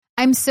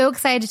I'm so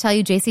excited to tell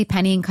you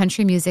JCPenney and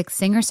country music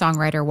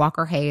singer-songwriter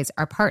Walker Hayes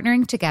are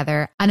partnering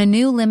together on a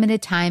new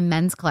limited-time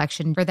men's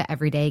collection for the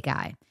everyday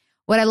guy.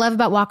 What I love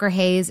about Walker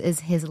Hayes is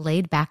his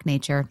laid-back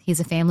nature.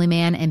 He's a family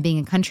man, and being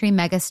a country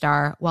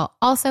megastar while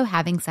also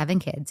having 7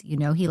 kids, you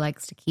know he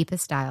likes to keep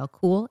his style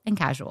cool and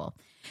casual.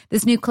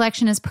 This new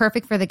collection is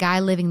perfect for the guy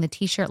living the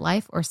t-shirt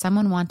life or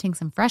someone wanting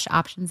some fresh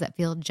options that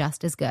feel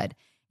just as good.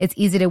 It's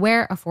easy to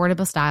wear,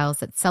 affordable styles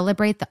that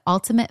celebrate the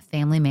ultimate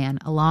family man,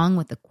 along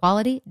with the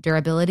quality,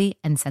 durability,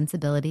 and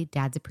sensibility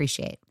dads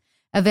appreciate.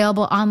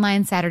 Available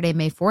online Saturday,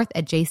 May 4th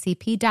at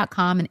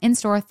jcp.com and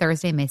in-store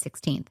Thursday, May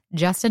 16th.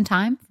 Just in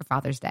time for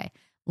Father's Day.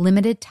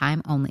 Limited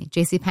time only.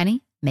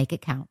 JCPenney, make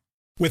it count.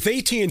 With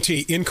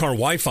AT&T in-car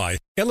Wi-Fi,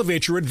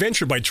 elevate your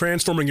adventure by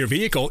transforming your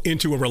vehicle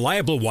into a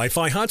reliable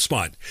Wi-Fi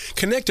hotspot.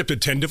 Connect up to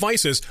 10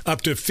 devices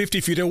up to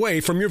 50 feet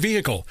away from your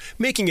vehicle,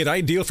 making it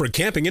ideal for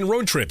camping and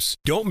road trips.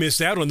 Don't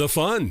miss out on the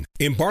fun.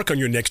 Embark on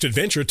your next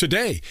adventure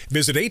today.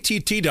 Visit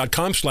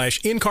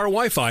att.com/in-car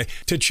Wi-Fi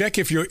to check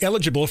if you're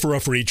eligible for a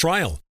free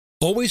trial.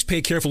 Always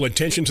pay careful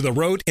attention to the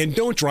road and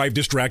don't drive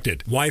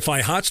distracted.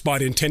 Wi-Fi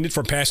hotspot intended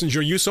for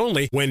passenger use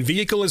only when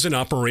vehicle is in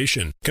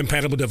operation.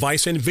 Compatible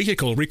device and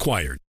vehicle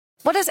required.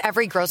 What does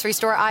every grocery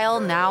store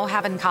aisle now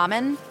have in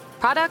common?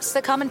 Products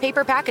that come in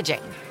paper packaging.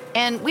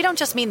 And we don't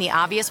just mean the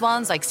obvious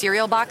ones like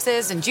cereal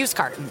boxes and juice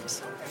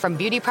cartons. From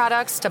beauty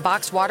products to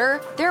boxed water,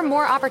 there are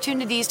more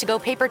opportunities to go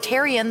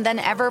papertarian than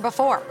ever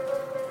before.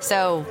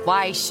 So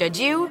why should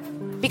you?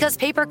 Because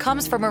paper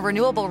comes from a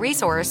renewable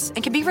resource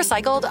and can be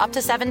recycled up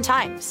to 7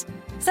 times.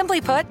 Simply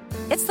put,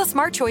 it's the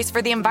smart choice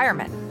for the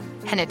environment.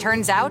 And it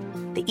turns out,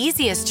 the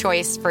easiest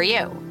choice for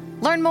you.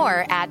 Learn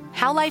more at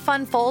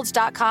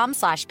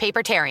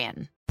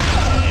howlifeunfolds.com/papertarian.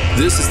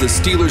 This is the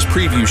Steelers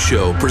Preview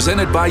Show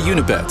presented by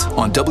Unibet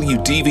on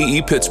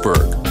WDVE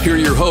Pittsburgh. Here are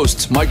your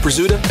hosts, Mike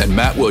Prisuta and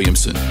Matt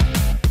Williamson.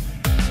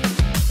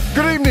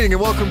 Good evening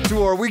and welcome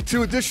to our Week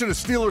 2 edition of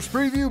Steelers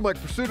Preview. Mike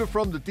Prisuta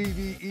from the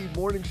DVE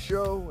Morning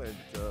Show and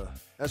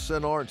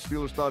SNR and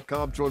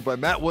Steelers.com, joined by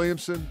Matt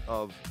Williamson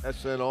of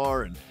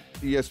SNR and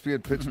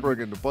ESPN Pittsburgh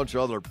and a bunch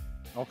of other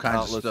all kinds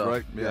outlets, of stuff.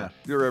 right? Yeah,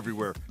 you're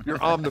everywhere.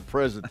 You're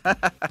omnipresent.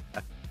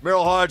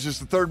 Merrill Hodge is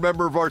the third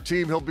member of our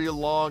team. He'll be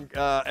along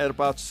at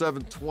about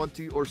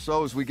 7:20 or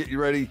so as we get you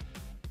ready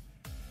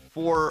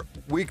for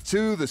Week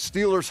 2. The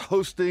Steelers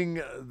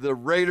hosting the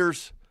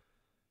Raiders.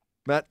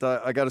 Matt,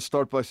 I got to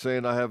start by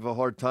saying I have a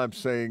hard time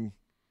saying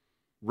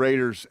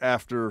Raiders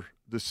after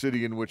the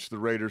city in which the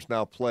Raiders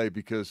now play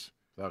because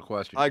without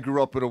question, I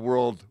grew up in a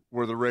world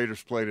where the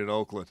Raiders played in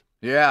Oakland.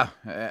 Yeah,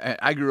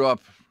 I grew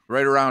up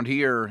right around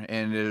here,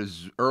 and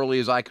as early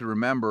as I could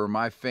remember,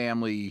 my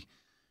family,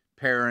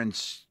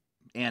 parents,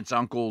 aunts,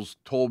 uncles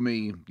told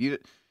me,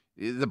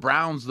 the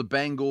Browns, the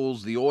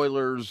Bengals, the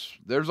Oilers,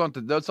 that's not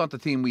the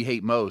team we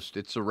hate most.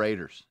 It's the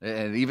Raiders.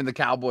 And even the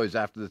Cowboys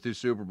after the 2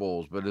 Super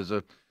Bowls. But as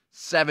a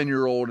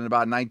 7-year-old in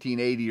about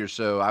 1980 or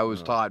so, I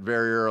was taught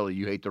very early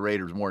you hate the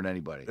Raiders more than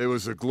anybody. It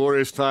was a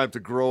glorious time to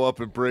grow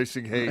up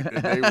embracing hate,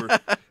 and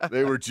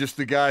they were just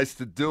the guys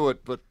to do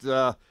it. But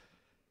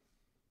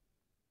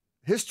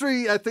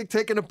history, I think,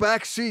 taking a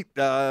back seat.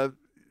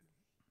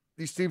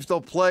 These teams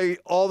don't play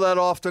all that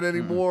often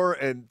anymore,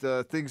 and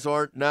things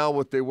aren't now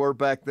what they were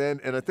back then.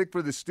 And I think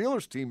for the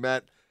Steelers team,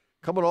 Matt,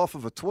 coming off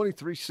of a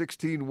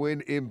 23-16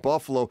 win in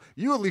Buffalo,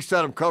 you at least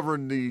had them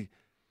covering the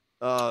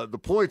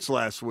points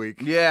last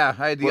week. Yeah,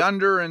 I had the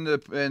under and the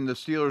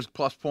Steelers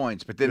plus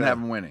points, but didn't have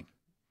them winning.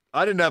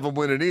 I didn't have them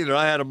winning either.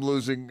 I had them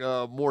losing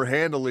more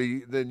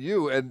handily than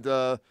you, and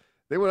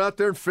they went out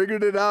there and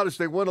figured it out as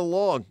they went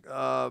along.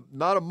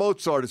 Not a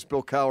Mozart, as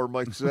Bill Cowher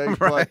might say,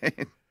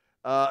 right.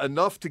 But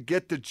enough to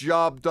get the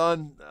job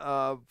done.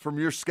 From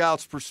your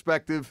scout's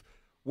perspective,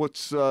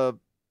 what's the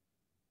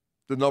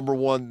number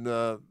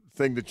one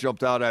thing that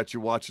jumped out at you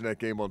watching that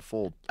game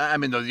unfold? I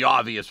mean, the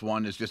obvious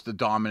one is just the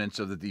dominance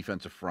of the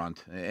defensive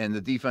front and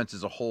the defense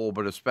as a whole,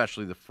 but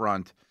especially the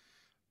front.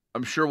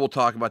 I'm sure we'll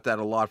talk about that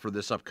a lot for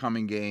this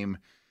upcoming game.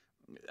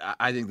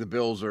 I think the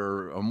Bills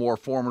are a more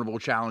formidable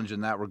challenge in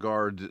that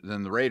regard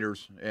than the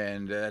Raiders,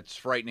 and that's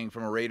frightening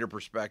from a Raider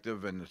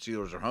perspective, and the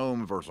Steelers are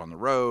home versus on the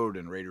road,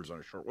 and Raiders on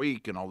a short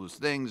week and all those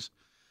things.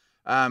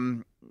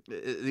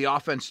 The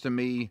offense, to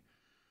me,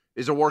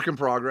 is a work in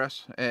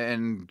progress,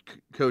 and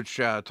Coach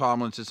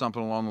Tomlin said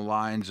something along the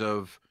lines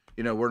of,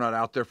 we're not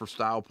out there for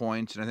style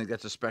points, and I think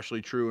that's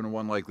especially true in a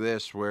one like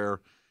this where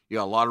you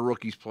got a lot of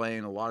rookies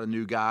playing, a lot of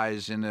new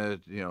guys in a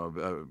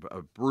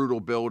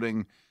brutal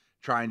building,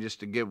 trying just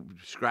to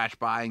scratch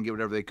by and get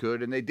whatever they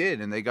could, and they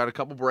did, and they got a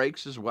couple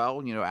breaks as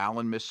well.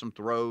 Allen missed some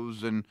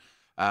throws, and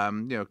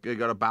they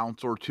got a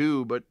bounce or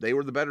two, but they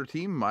were the better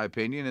team in my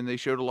opinion, and they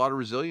showed a lot of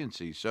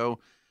resiliency. So.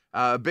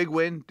 Big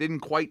win.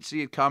 Didn't quite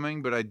see it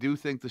coming, but I do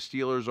think the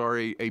Steelers are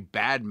a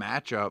bad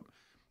matchup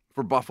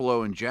for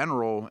Buffalo in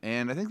general,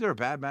 and I think they're a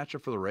bad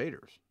matchup for the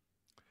Raiders.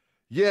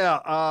 Yeah,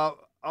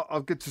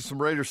 I'll get to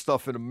some Raiders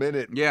stuff in a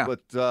minute. Yeah.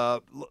 But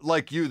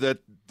like you,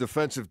 that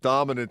defensive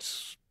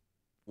dominance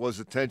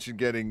was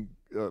attention-getting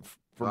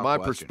from my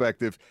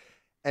perspective.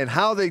 And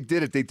how they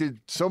did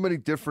so many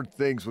different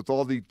things with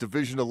all the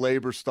division of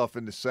labor stuff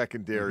in the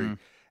secondary,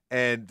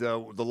 and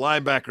the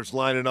linebackers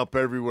lining up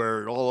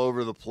everywhere, all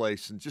over the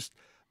place, and just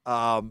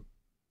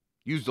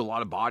used a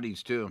lot of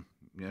bodies too.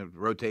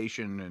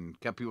 Rotation, and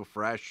kept people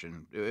fresh,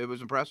 and it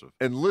was impressive.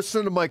 And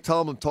listen to Mike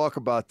Tomlin talk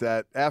about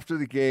that after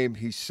the game.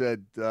 He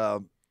said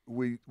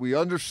we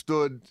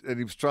understood, and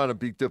he was trying to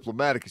be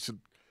diplomatic. He said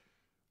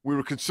we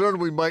were concerned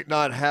we might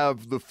not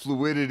have the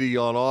fluidity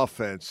on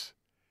offense.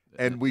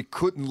 And we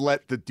couldn't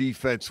let the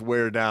defense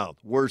wear down.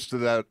 Words to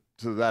that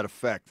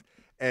effect.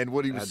 And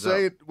what he was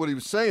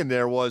saying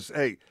there was,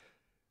 hey,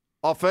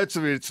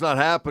 offensively, it's not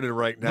happening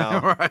right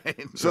now.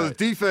 Right. So the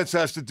defense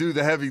has to do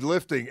the heavy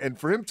lifting. And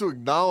for him to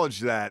acknowledge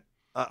that,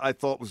 I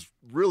thought was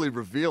really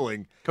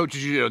revealing.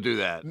 Coaches usually don't do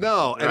that.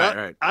 No, and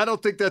right. I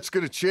don't think that's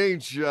going to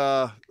change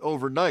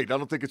overnight. I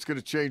don't think it's going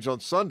to change on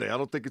Sunday. I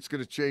don't think it's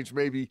going to change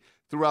maybe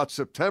throughout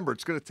September.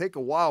 It's going to take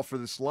a while for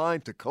this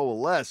line to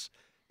coalesce.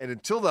 And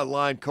until that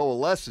line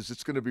coalesces,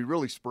 it's going to be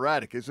really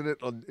sporadic, isn't it,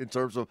 in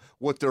terms of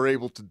what they're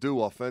able to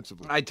do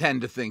offensively? I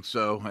tend to think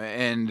so.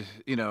 And,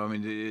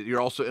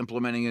 you're also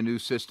implementing a new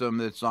system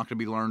that's not going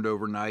to be learned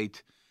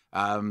overnight.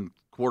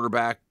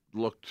 Quarterback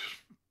looked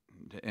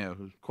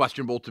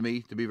questionable to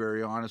me, to be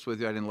very honest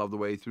with you. I didn't love the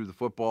way he threw the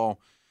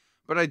football.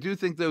 But I do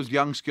think those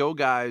young skill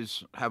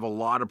guys have a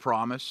lot of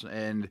promise,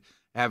 and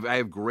I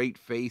have great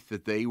faith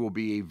that they will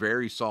be a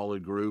very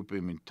solid group.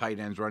 I mean, tight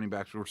ends, running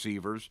backs,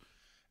 receivers.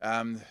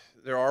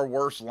 There are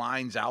worse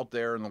lines out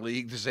there in the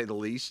league, to say the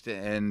least,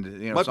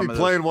 and might be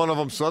playing one of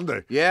them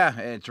Sunday. Yeah,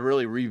 and it's a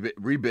really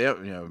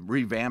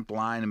revamped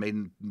line, and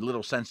made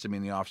little sense to me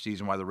in the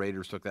offseason why the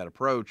Raiders took that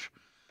approach.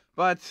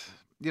 But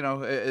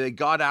they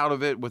got out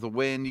of it with a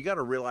win. You got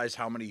to realize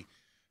how many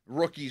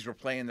rookies were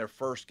playing their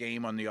first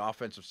game on the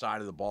offensive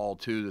side of the ball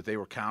too, that they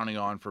were counting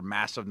on for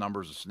massive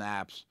numbers of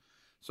snaps.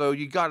 So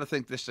you got to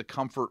think the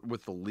comfort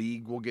with the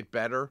league will get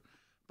better.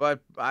 But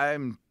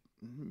I'm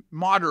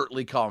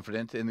moderately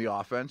confident in the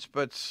offense,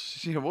 but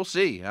we'll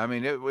see. I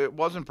mean, it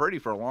wasn't pretty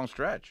for a long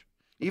stretch.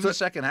 Even the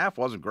second half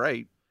wasn't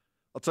great.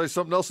 I'll tell you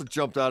something else that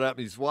jumped out at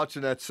me. He's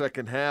watching that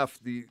second half.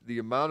 The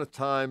amount of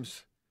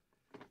times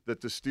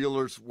that the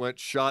Steelers went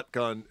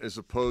shotgun as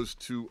opposed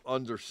to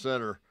under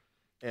center,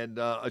 and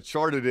I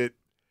charted it.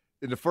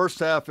 In the first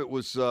half, it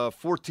was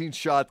 14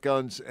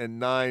 shotguns and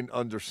 9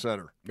 under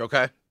center.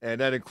 Okay. And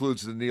that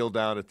includes the kneel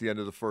down at the end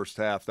of the first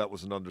half. That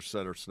was an under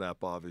center snap,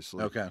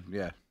 obviously. Okay,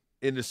 yeah.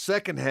 In the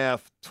second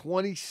half,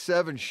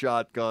 27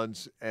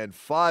 shotguns and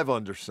 5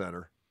 under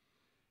center.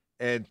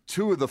 And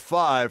 2 of the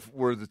 5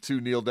 were the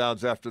 2 kneel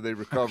downs after they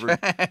recovered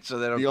so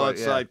they don't the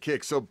onside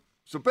kick. So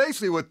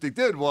basically what they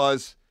did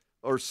was,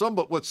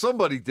 what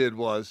somebody did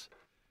was,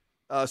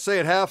 say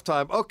at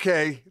halftime,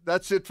 okay,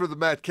 that's it for the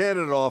Matt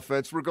Canada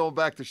offense. We're going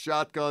back to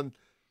shotgun,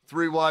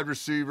 3 wide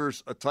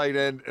receivers, a tight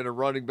end, and a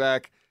running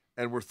back,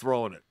 and we're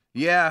throwing it.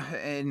 Yeah,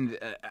 and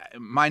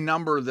my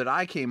number that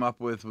I came up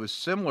with was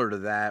similar to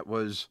that,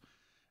 was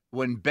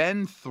when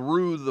Ben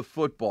threw the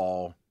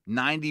football,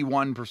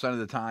 91% of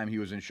the time he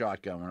was in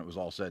shotgun when it was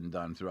all said and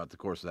done throughout the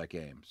course of that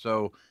game.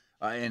 So,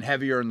 and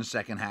heavier in the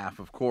second half,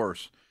 of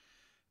course.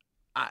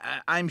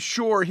 I'm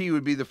sure he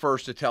would be the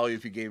first to tell you,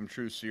 if you gave him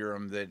true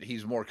serum, that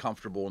he's more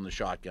comfortable in the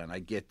shotgun. I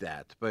get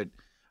that. But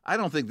I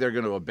don't think they're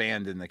going to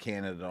abandon the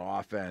Canada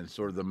offense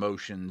or the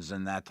motions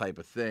and that type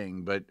of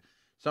thing. But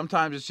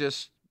sometimes it's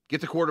just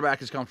get the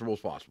quarterback as comfortable as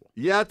possible.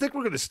 Yeah, I think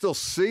we're going to still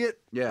see it.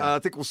 Yeah. I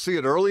think we'll see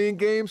it early in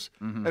games.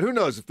 Mm-hmm. And who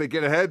knows, if they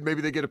get ahead,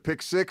 maybe they get a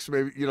pick six,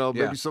 maybe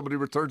somebody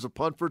returns a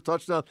punt for a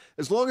touchdown.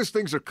 As long as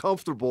things are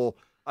comfortable,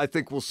 I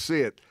think we'll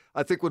see it.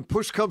 I think when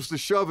push comes to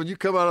shove and you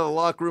come out of the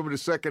locker room in the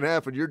second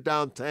half and you're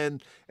down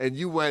 10 and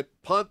you went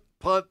punt,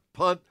 punt,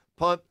 punt,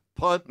 punt,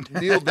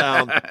 punt, kneel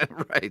down.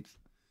 Right.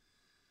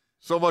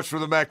 So much for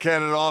the Matt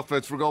Canada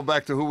offense. We're going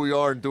back to who we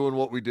are and doing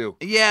what we do.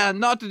 Yeah,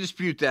 not to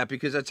dispute that,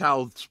 because that's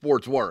how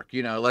sports work.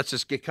 Let's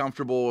just get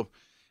comfortable.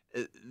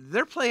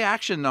 Their play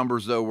action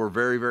numbers, though, were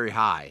very, very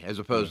high as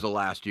opposed to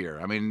last year.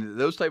 I mean,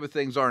 those type of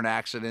things are an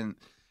accident.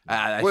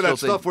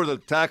 Stuff where the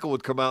tackle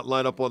would come out and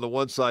line up on the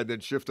one side, then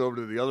shift over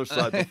to the other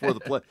side before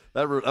the play.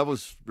 That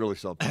was really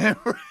something.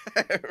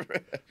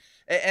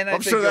 And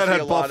I'm sure that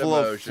had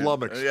Buffalo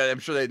flummoxed. Yeah, I'm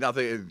sure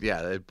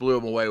they blew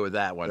them away with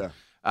that one. Yeah.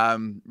 I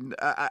don't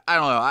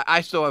know.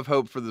 I still have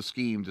hope for the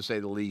scheme, to say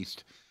the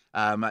least.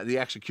 The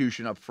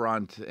execution up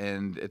front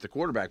and at the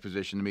quarterback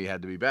position, to me,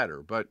 had to be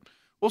better. But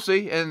we'll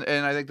see. And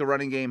I think the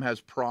running game has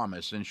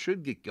promise and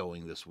should get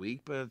going this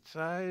week. But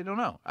I don't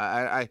know.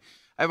 I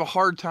have a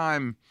hard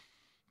time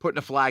putting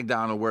a flag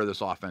down on where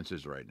this offense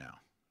is right now.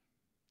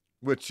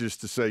 Which is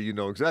to say, you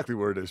know exactly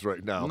where it is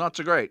right now. Not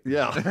so great.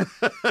 Yeah.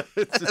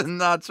 It's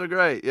not so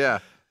great, yeah.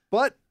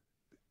 But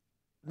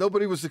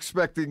nobody was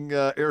expecting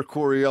Air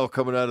Coryell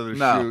coming out of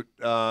the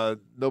chute.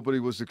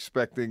 Nobody was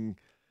expecting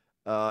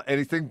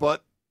anything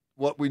but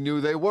what we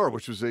knew they were,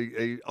 which was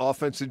a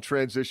offense in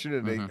transition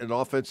and an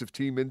offensive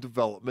team in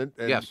development.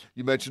 And yes.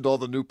 You mentioned all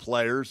the new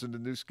players and the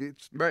new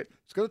schemes. Right.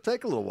 It's going to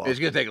take a little while.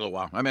 It's going to take a little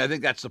while. I mean, I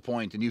think that's the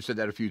point, and you've said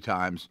that a few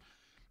times.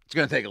 it's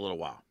going to take a little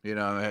while. You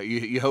know,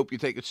 you hope you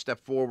take a step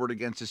forward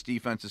against this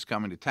defense that's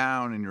coming to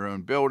town in your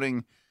own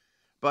building.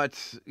 But,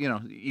 you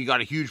know, you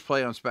got a huge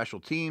play on special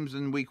teams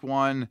in week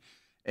 1.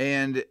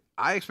 And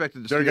I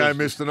expected their guy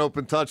missed an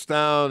open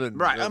touchdown and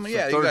right. I mean,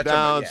 yeah, third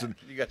downs.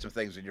 You got some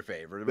things in your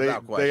favor. They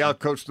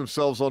outcoached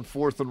themselves on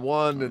 4th and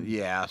 1. And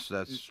yes,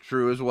 that's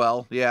true as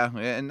well. Yeah,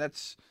 and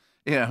that's,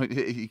 you know,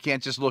 you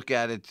can't just look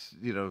at it,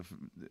 you know,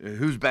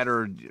 who's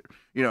better,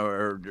 you know,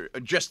 or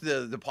just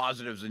the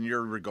positives in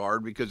your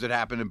regard, because it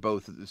happened in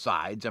both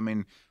sides. I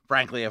mean,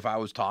 frankly, if I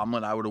was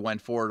Tomlin, I would have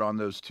went for it on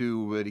those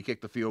two. But he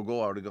kicked the field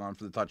goal, I would have gone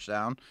for the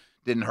touchdown.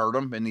 Didn't hurt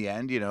him in the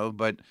end, you know,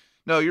 but.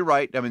 No, you're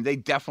right. I mean, they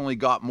definitely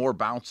got more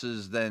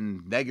bounces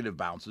than negative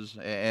bounces.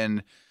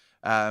 And,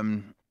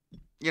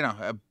 you know,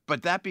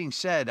 but that being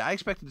said, I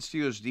expected the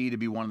Steelers' D to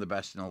be one of the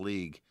best in the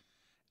league.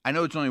 I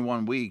know it's only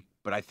 1 week,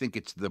 but I think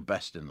it's the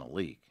best in the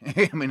league.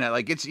 I mean,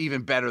 it's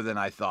even better than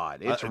I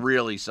thought. It's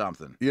really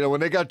something. You know,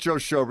 when they got Joe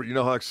Schobert, you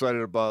know how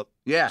excited about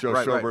Joe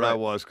Schobert I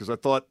was, because I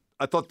thought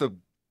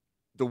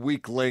the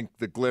weak link,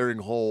 the glaring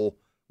hole,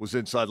 was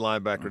inside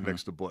linebacker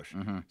next to Bush.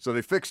 So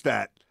they fixed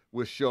that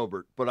with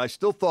Schobert. But I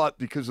still thought,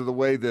 because of the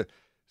way the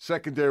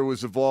secondary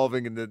was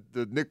evolving and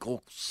the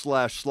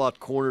nickel/slot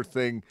corner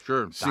thing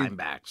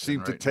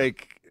seemed to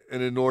take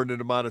an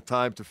inordinate amount of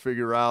time to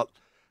figure out,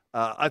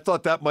 I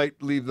thought that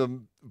might leave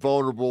them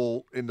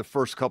vulnerable in the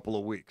first couple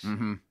of weeks.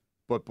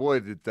 But,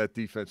 boy, did that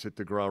defense hit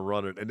the ground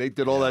running. And they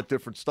did all that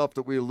different stuff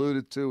that we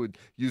alluded to and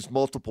used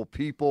multiple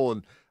people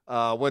and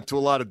went to a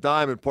lot of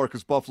dime in part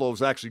because Buffalo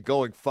was actually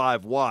going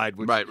 5 wide.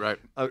 Which, right.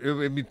 I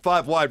mean,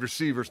 5 wide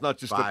receivers, not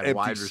just an empty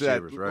wide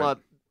set. Receivers, right.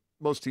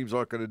 Most teams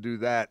aren't going to do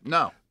that.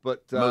 No.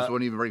 But most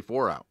wouldn't even bring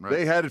 4 out. Right?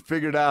 They had it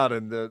figured out.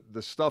 And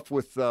the stuff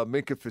with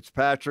Minkah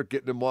Fitzpatrick,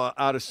 getting him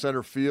out of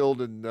center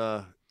field and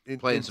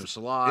playing some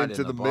slot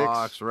into in the mix,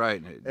 box.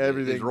 Right.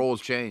 Everything, his roles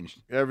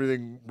changed.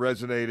 Everything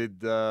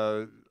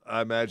resonated.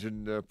 I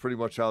imagine pretty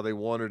much how they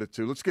wanted it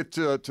to. Let's get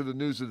to the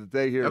news of the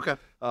day here. Okay.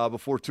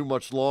 Before too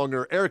much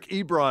longer. Eric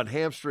Ebron,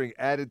 hamstring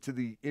added to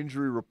the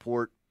injury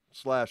report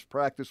 /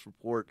 practice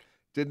report.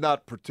 Did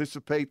not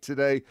participate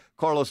today.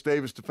 Carlos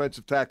Davis,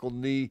 defensive tackle,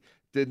 knee,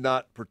 did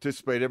not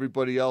participate.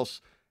 Everybody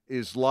else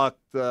is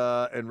locked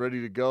and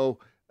ready to go.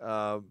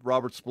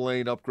 Robert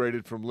Spillane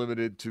upgraded from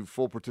limited to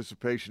full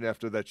participation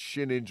after that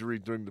shin injury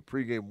during the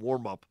pregame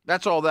warm-up.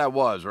 That's all that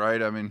was,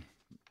 right? I mean,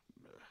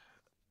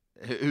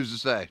 who's to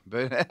say?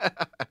 But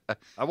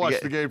I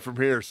watched the game from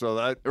here, so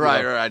that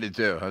right. I did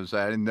too. I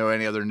didn't know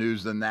any other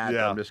news than that.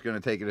 Yeah. I'm just going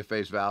to take it at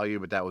face value,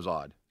 but that was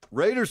odd.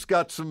 Raiders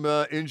got some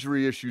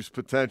injury issues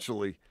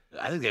potentially.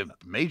 I think they have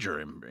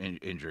major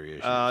injury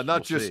issues.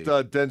 Not just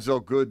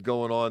Denzel Good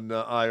going on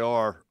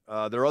IR.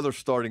 Their other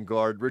starting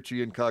guard,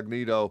 Richie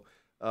Incognito,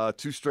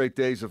 2 straight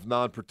days of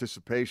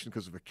non-participation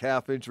because of a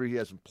calf injury. He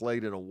hasn't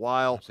played in a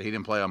while. So he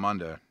didn't play on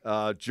Monday.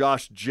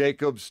 Josh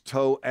Jacobs,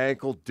 toe,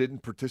 ankle,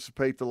 didn't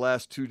participate the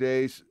last 2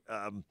 days.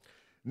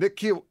 Nick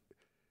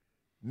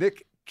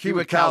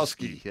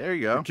Kwiatkowski, there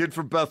you go. the kid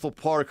from Bethel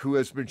Park who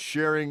has been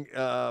sharing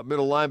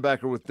middle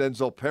linebacker with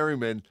Denzel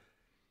Perryman.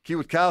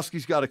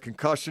 Kwiatkowski's got a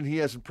concussion. He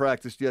hasn't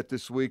practiced yet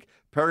this week.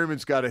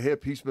 Perryman's got a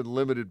hip. He's been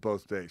limited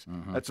both days.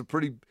 That's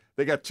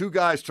they got 2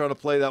 guys trying to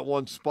play that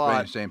one spot.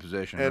 Playing the same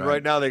position. And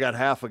right now they got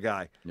half a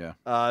guy. Yeah.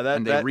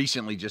 And they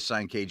recently just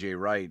signed KJ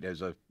Wright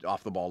as a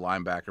off-the-ball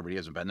linebacker, but he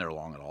hasn't been there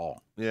long at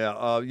all. Yeah.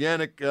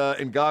 Yannick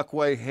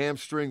Ngakoue,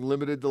 hamstring,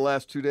 limited the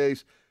last 2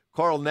 days.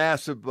 Carl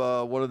Nassib,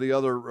 one of the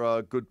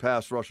other good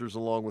pass rushers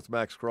along with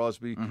Max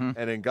Crosby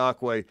and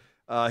Ngakoue,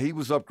 he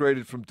was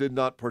upgraded from did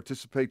not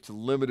participate to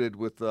limited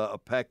with a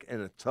pec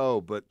and a toe.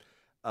 But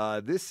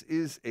this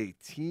is a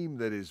team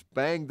that is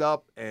banged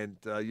up, and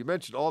you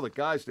mentioned all the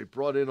guys they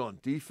brought in on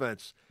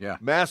defense. Yeah.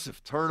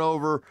 Massive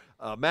turnover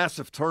on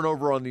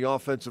the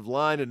offensive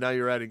line, and now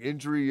you're adding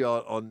injury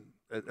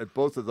at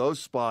both of those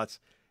spots.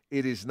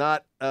 It is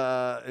not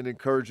an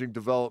encouraging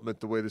development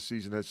the way the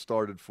season has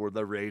started for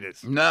the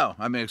Raiders. No,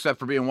 I mean, except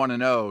for being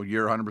 1-0,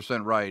 you're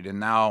 100% right. And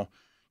now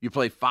you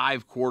play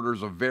 5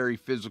 quarters of very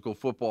physical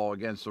football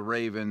against the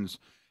Ravens,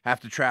 have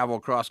to travel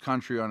across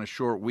country on a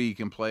short week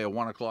and play a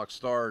 1 o'clock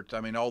start. I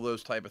mean, all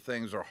those type of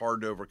things are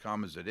hard to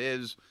overcome as it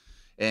is.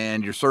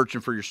 And you're searching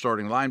for your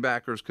starting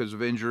linebackers because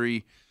of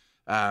injury.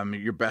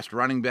 Your best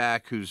running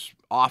back, who's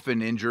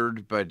often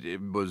injured, but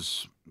it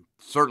was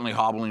certainly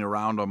hobbling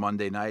around on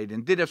Monday night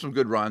and did have some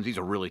good runs. He's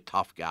a really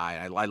tough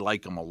guy. I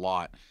like him a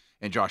lot.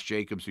 And Josh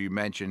Jacobs, who you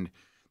mentioned.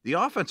 The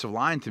offensive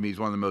line, to me, is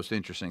one of the most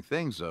interesting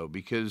things, though,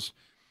 because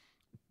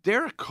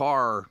Derek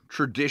Carr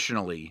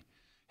traditionally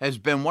has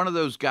been one of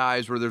those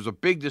guys where there's a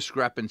big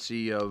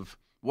discrepancy of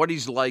what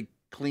he's like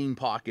clean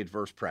pocket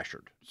versus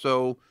pressured.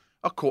 So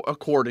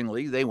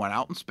accordingly, they went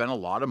out and spent a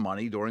lot of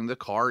money during the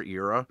Carr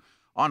era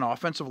on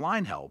offensive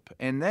line help.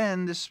 And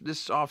then this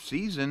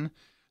offseason,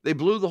 they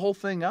blew the whole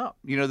thing up.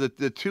 You know,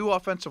 the 2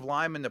 offensive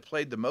linemen that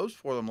played the most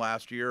for them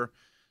last year,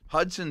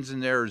 Hudson's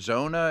in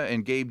Arizona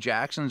and Gabe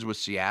Jackson's with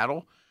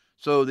Seattle.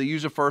 So they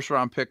use a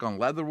first-round pick on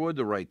Leatherwood,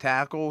 the right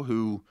tackle,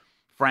 who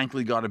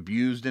frankly got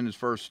abused in his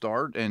first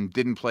start and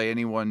didn't play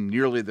anyone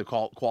nearly the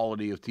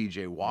quality of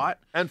TJ Watt.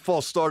 And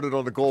false started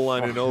on the goal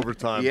line in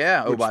overtime.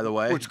 Yeah, by the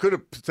way. Which could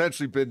have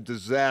potentially been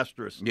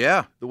disastrous.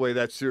 Yeah. The way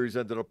that series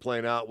ended up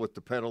playing out with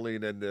the penalty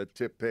and then the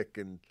tip pick.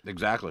 And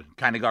exactly.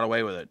 Kind of got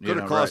away with it. Could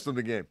have cost them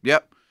the game.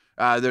 Yep.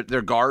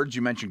 Their guards,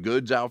 you mentioned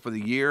Goods out for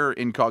the year.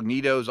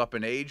 Incognito's up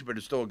in age, but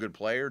is still a good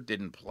player.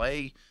 Didn't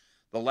play.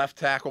 The left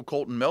tackle,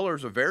 Colton Miller,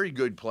 is a very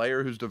good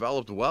player who's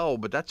developed well,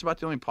 but that's about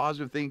the only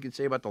positive thing you can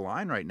say about the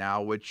line right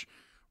now, which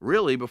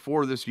really,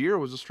 before this year,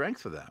 was a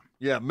strength for them.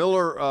 Yeah,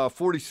 Miller,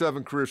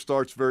 47 career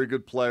starts, very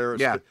good player.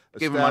 Yeah,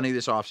 give him money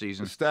this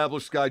offseason.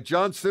 Established guy.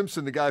 John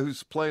Simpson, the guy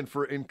who's playing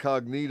for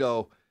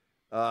Incognito,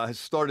 has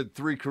started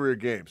 3 career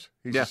games.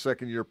 He's a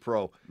second-year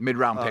pro.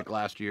 Mid-round pick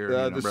last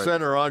year. The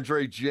center,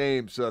 Andre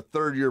James,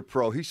 third-year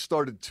pro. He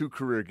started 2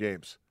 career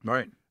games.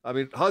 Right. I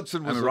mean,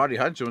 Rodney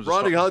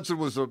Hudson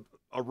was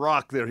a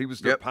rock there. He was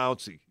their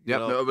Pouncey.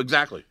 No,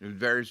 exactly. It was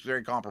very,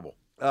 very comparable.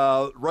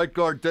 Right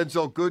guard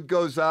Denzel Good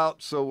goes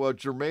out, so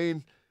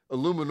Jermaine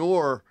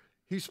Illuminor,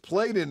 he's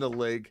played in the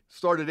league,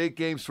 started 8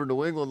 games for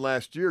New England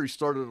last year. He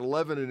started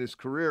 11 in his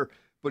career,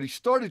 but he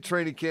started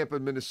training camp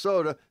in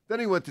Minnesota. Then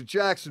he went to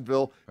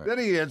Jacksonville. Right. Then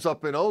he ends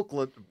up in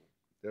Oakland.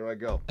 There I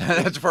go.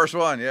 That's the first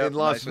one, yeah. In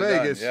Las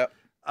Vegas. Yep.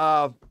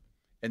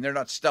 And they're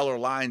not stellar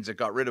lines that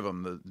got rid of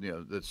him,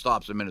 that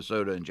stops in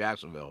Minnesota and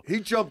Jacksonville.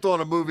 He jumped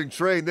on a moving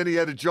train. Then he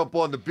had to jump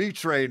on the B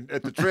train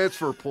at the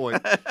transfer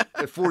point at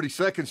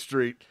 42nd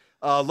Street.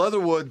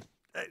 Leatherwood.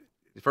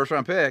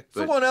 First-round pick.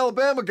 Someone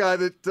Alabama guy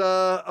that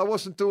I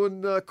wasn't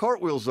doing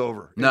cartwheels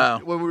over. No.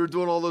 When we were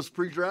doing all those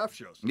pre-draft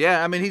shows.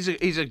 Yeah, I mean, he's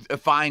a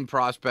fine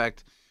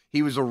prospect.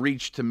 He was a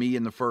reach to me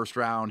in the first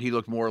round. He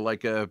looked more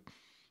like a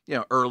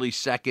early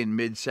second,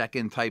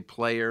 mid-second type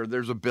player.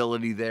 There's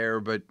ability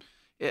there, but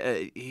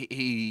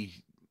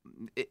he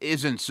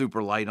isn't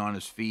super light on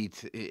his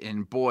feet.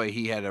 And, boy,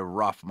 he had a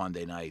rough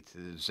Monday night,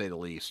 to say the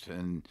least.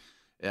 And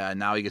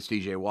now he gets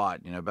TJ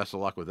Watt. Best of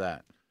luck with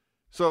that.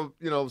 So,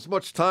 as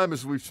much time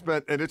as we've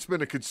spent, and it's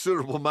been a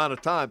considerable amount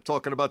of time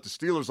talking about the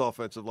Steelers'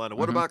 offensive line.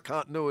 What about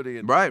continuity?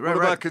 And what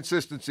about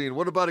consistency? And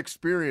what about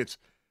experience?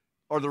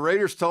 Are the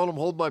Raiders telling them,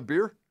 hold my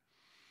beer?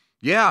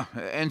 Yeah,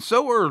 and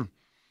so are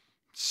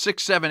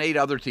 6, 7, 8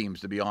 other teams,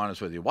 to be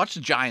honest with you. Watch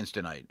the Giants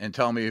tonight and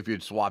tell me if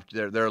you'd swapped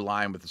their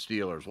line with the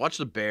Steelers. Watch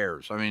the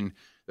Bears. I mean,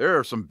 there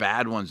are some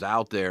bad ones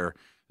out there.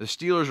 The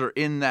Steelers are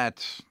in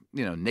that,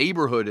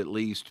 neighborhood at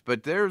least,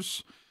 but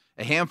there's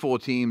a handful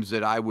of teams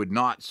that I would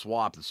not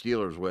swap the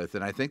Steelers with,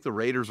 and I think the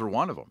Raiders are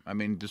one of them. I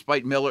mean,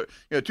 despite Miller,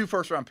 2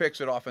 first-round picks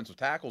at offensive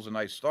tackle is a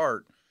nice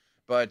start,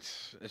 but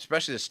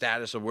especially the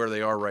status of where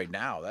they are right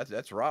now,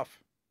 that's rough.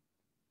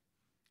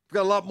 We've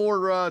got a lot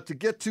more to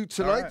get to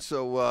tonight,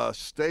 so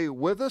stay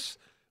with us.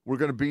 We're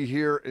going to be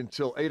here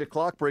until 8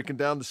 o'clock, breaking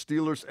down the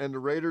Steelers and the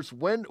Raiders.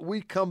 When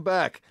we come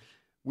back,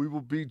 we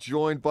will be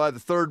joined by the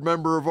third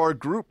member of our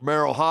group,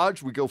 Merrill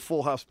Hodge. We go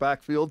full house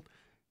backfield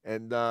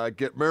and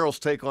get Merrill's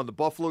take on the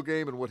Buffalo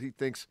game and what he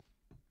thinks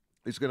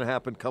is going to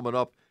happen coming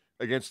up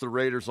against the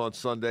Raiders on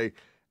Sunday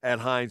at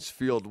Heinz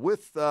Field.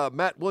 With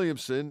Matt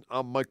Williamson,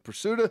 I'm Mike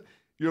Pursuta.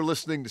 You're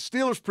listening to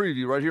Steelers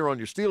Preview right here on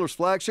your Steelers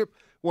flagship,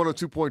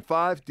 102.5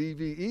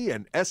 DVE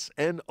and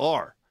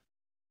SNR.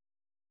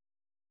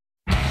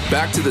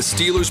 Back to the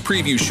Steelers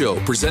Preview Show,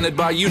 presented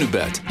by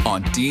Unibet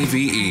on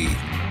DVE.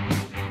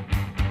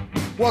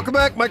 Welcome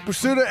back, Mike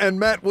Pursuta and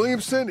Matt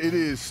Williamson. It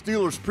is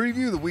Steelers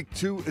Preview, the Week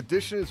 2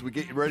 edition, as we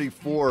get you ready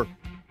for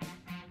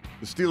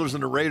the Steelers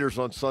and the Raiders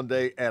on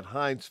Sunday at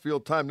Heinz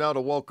Field. Time now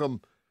to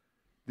welcome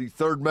the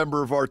third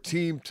member of our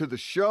team to the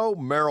show,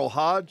 Merrill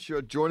Hodge,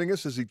 joining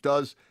us as he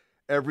does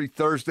every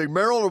Thursday.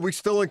 Merrill, are we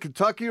still in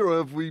Kentucky, or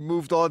have we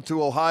moved on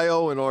to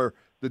Ohio, and are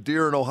the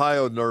deer in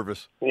Ohio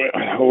nervous?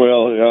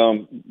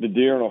 Well, the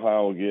deer in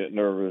Ohio will get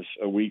nervous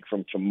a week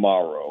from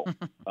tomorrow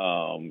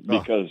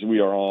because we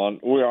are on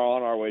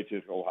our way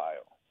to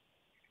Ohio.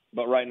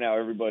 But right now,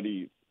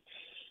 everybody's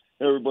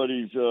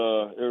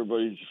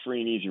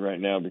free and easy right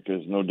now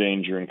because no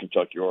danger in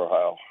Kentucky or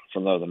Ohio for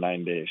another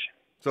 9 days.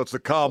 So it's the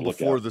calm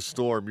before the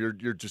storm.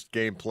 You're just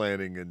game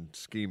planning and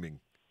scheming.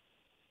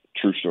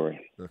 True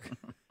story. Okay.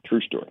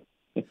 True story.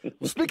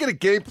 Well, speaking of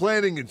game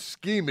planning and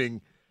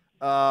scheming,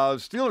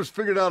 Steelers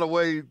figured out a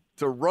way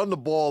to run the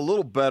ball a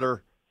little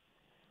better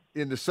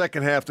in the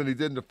second half than he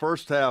did in the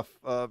first half.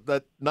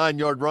 That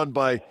 9-yard run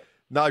by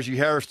Najee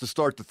Harris to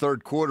start the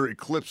third quarter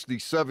eclipsed the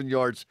 7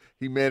 yards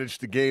he managed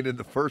to gain in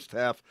the first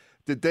half.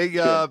 Did they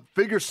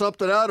figure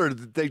something out, or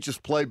did they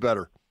just play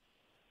better?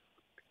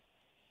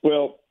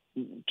 Well,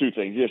 2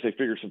 things. Yes, they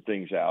figured some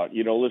things out.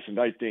 Listen,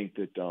 I think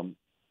that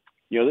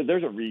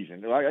there's a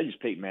reason. I use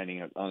Peyton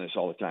Manning on this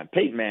all the time.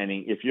 Peyton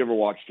Manning, if you ever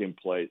watched him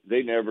play,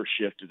 they never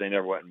shifted. They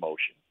never went in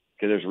motion.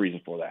 Okay, there's a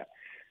reason for that.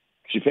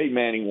 See, Peyton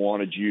Manning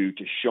wanted you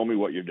to show me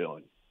what you're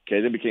doing. Okay,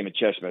 then became a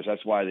chess match.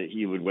 That's why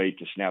he would wait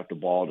to snap the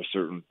ball at a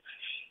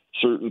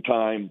certain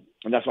time,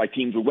 and that's why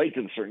teams would wait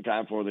to a certain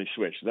time before they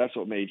switch. So that's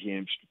what made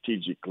him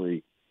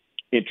strategically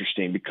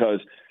interesting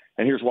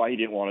and here's why he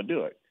didn't want to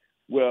do it.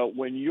 Well,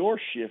 when you're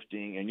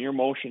shifting and you're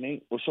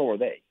motioning, well, so are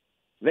they.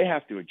 they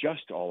have to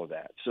adjust to all of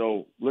that.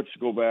 So let's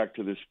go back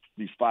to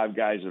these 5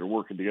 guys that are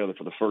working together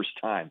for the first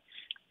time.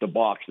 The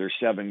box, there's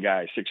 7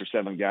 guys, 6 or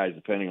 7 guys,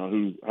 depending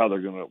on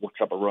what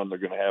type of run they're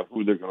going to have,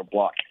 who they're going to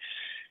block.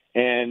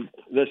 And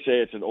let's say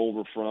it's an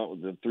over front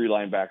with the 3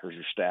 linebackers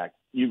are stacked.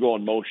 You go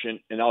in motion,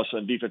 and all of a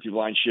sudden defensive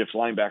line shifts,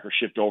 linebackers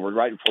shift over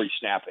right before you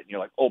snap it. And you're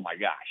like, oh, my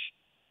gosh,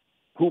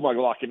 who am I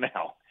blocking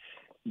now?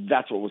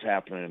 That's what was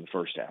happening in the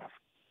first half.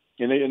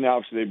 And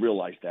obviously they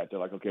realized that. They're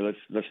like, okay,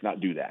 let's not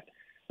do that.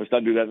 Let's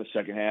not do that in the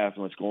second half,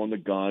 and let's go on the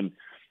gun,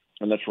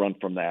 and let's run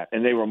from that.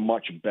 And they were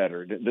much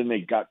better. Then they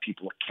got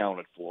people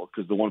accounted for,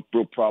 because the one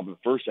real problem in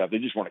the first half, they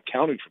just weren't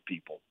accounting for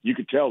people. You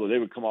could tell that they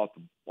would come off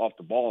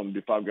the ball and be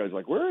 5 guys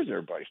like, where is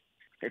everybody?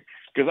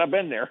 Because I've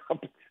been there.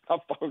 I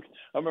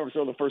remember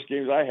some of the first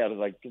games I had. I was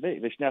like,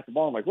 they snapped the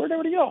ball. I'm like, where'd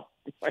everybody go?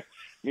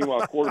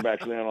 Meanwhile,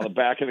 quarterback's laying on the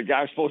back, and the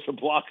guy was supposed to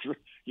block,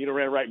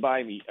 ran right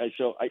by me.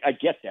 So I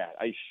get that.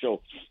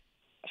 So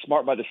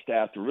smart by the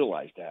staff to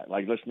realize that.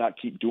 Like, let's not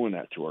keep doing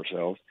that to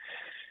ourselves.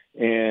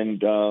 And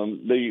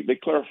they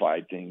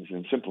clarified things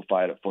and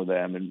simplified it for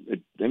them,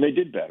 and they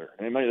did better.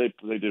 And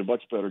they did a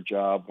much better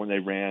job when they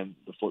ran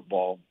the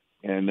football.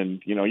 And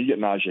then you get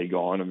Najee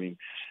going. I mean,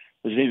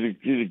 he's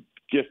a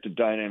gifted,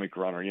 dynamic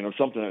runner.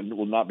 Something that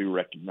will not be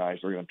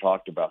recognized or even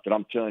talked about. That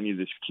I'm telling you,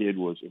 this kid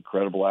was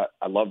incredible at.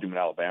 I loved him in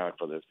Alabama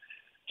for this.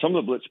 Some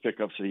of the blitz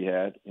pickups that he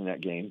had in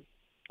that game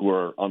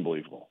were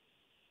unbelievable.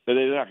 But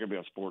they're not going to be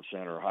on Sports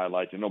Center or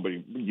highlights, and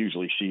nobody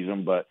usually sees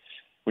them. But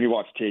when you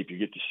watch tape, you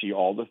get to see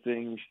all the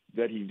things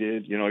that he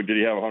did. Did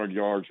he have 100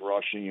 yards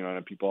rushing?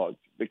 And people,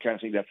 they kind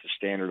of think that's the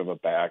standard of a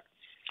back.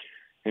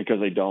 And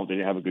because they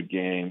didn't have a good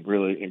game.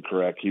 Really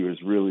incorrect. He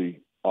was really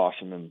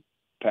awesome in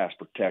pass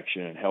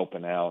protection and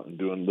helping out and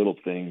doing little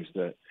things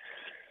that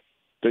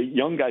the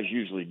young guys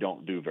usually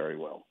don't do very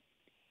well.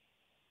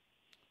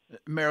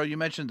 Merrill, you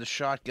mentioned the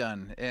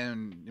shotgun,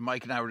 and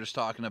Mike and I were just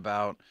talking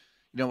about,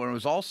 when it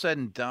was all said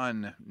and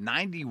done,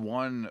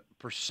 91%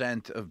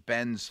 of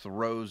Ben's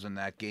throws in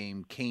that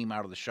game came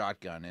out of the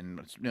shotgun,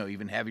 and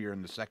even heavier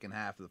in the second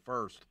half of the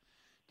first.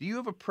 Do you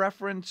have a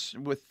preference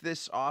with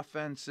this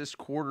offense, this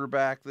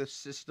quarterback, this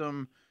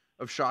system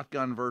of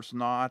shotgun versus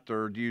not,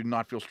 or do you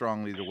not feel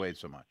strongly either way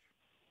so much?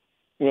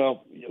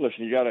 Well,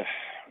 listen, you got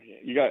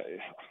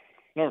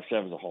number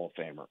 7 is a Hall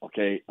of Famer.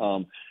 Okay,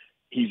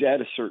 he's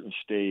at a certain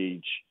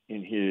stage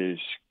in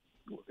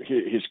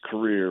his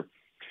career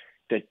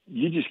that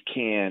you just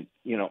can't,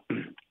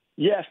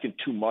 you're asking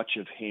too much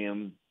of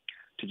him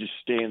to just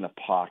stay in the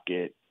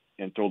pocket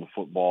and throw the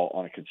football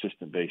on a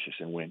consistent basis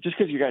and win. Just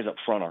because you guys up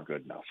front aren't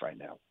good enough right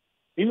now.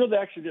 Even though they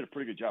actually did a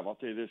pretty good job. I'll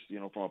tell you this,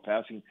 from a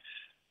pass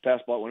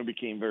block, when it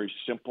became very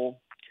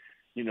simple,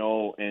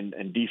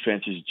 and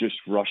defenses just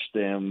rushed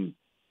them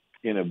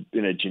in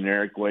a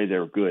generic way, they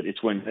were good.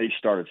 It's when they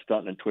started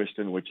stunting and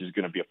twisting, which is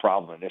going to be a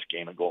problem in this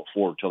game and going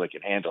forward until they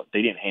can handle it.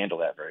 They didn't handle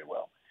that very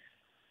well.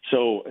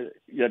 So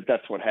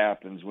that's what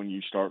happens when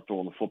you start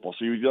throwing the football.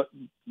 So you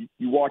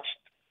watch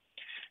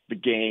the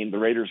game, the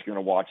Raiders are going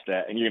to watch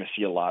that, and you're going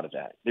to see a lot of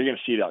that. They're going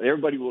to see that.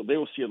 They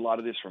will see a lot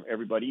of this from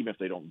everybody, even if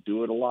they don't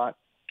do it a lot,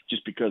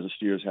 just because the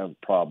Steelers have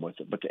a problem with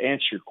it. But to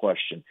answer your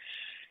question,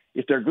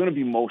 if they're going to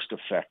be most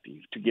effective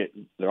to get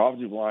their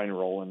offensive line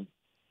rolling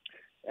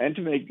and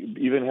to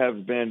even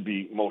have Ben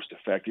be most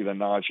effective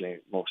and Najee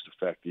most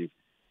effective,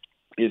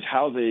 is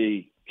how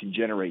they can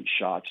generate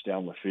shots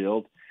down the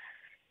field.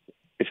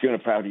 It's going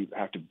to probably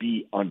have to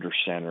be under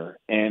center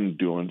and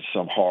doing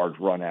some hard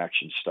run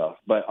action stuff.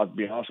 But I'll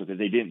be honest with you,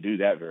 they didn't do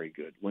that very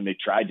good. When they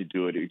tried to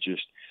do it, it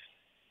just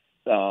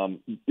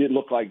it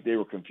looked like they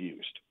were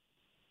confused,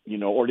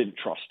 or didn't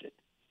trust it.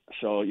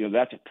 So,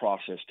 that's a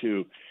process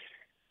too.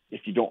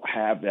 If you don't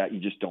have that, you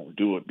just don't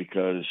do it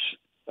because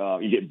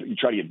you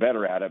try to get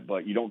better at it,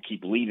 but you don't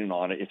keep leaning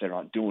on it if they're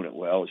not doing it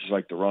well. It's just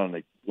like the run.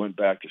 They went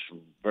back to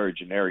some very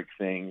generic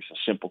things, some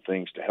simple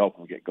things to help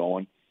them get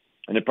going.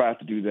 And they probably have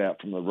to do that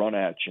from the run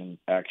action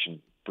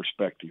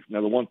perspective.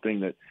 Now, the one thing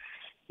that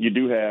you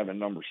do have in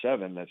number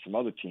 7 that some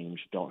other teams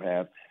don't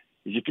have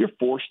is if you're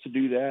forced to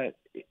do that,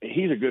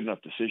 he's a good enough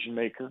decision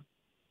maker,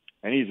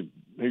 and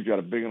he's got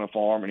a big enough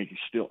arm, and he's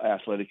still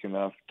athletic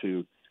enough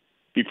to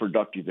be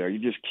productive there. You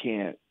just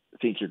can't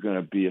think you're going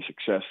to be a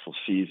successful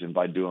season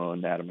by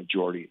doing that a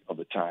majority of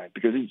the time,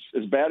 because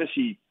he's as bad as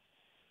he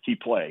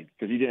played,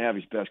 because he didn't have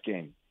his best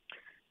game.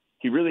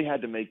 He really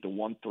had to make the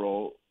one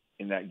throw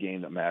in that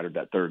game that mattered,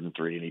 that 3rd and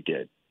 3, and he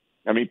did.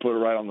 I mean, he put it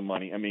right on the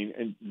money. I mean,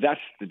 and that's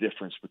the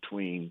difference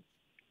between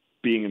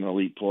being an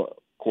elite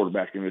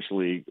quarterback in this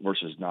league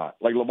versus not.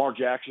 Like Lamar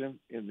Jackson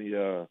in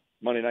the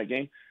Monday night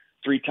game,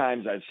 3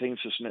 times that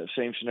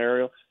same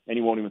scenario, and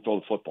he won't even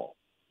throw the football.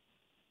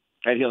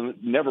 And he'll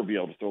never be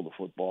able to throw the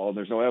football.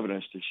 There's no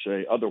evidence to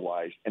say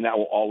otherwise, and that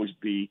will always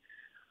be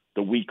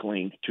the weak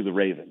link to the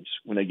Ravens.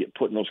 When they get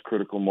put in those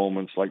critical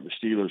moments like the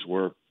Steelers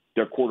were,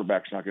 their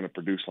quarterback's not going to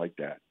produce like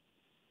that.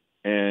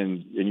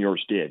 And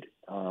yours did.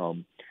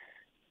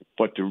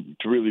 But to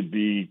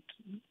really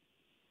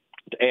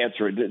to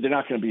answer it, they're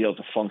not going to be able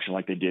to function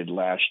like they did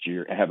last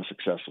year and have a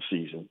successful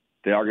season.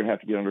 They are going to have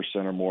to get under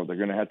center more. They're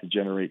going to have to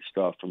generate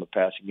stuff from the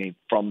passing game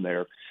from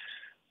there.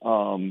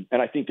 And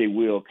I think they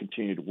will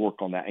continue to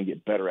work on that and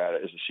get better at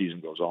it as the season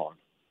goes on.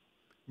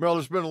 Merrill,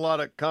 there's been a lot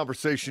of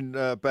conversation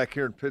back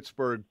here in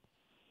Pittsburgh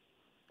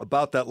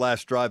about that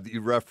last drive that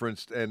you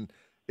referenced, and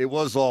it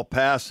was all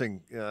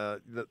passing.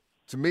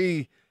 To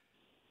me,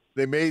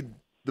 they made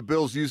the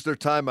Bills use their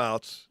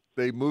timeouts.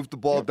 They moved the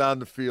ball down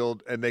the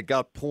field, and they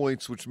got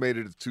points, which made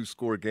it a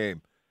 2-score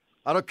game.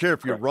 I don't care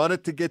if you run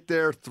it to get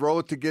there, throw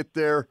it to get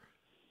there,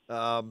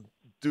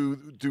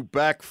 do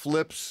back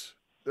flips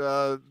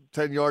 10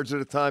 yards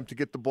at a time to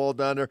get the ball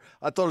down there.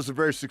 I thought it was a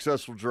very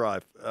successful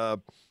drive.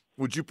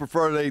 Would you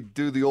prefer they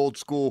do the old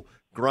school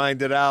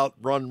grind it out,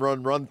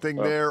 run thing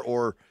there,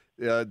 or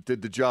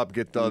did the job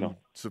get done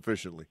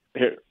sufficiently?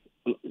 Here,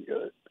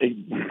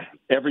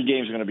 every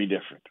game is going to be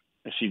different.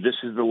 See, this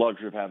is the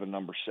luxury of having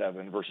number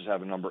 7 versus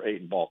having number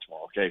 8 in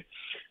Baltimore, okay?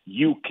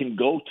 You can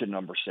go to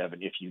number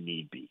 7 if you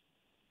need be,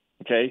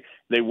 okay?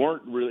 They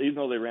weren't really, even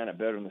though they ran it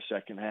better in the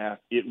second half,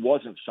 it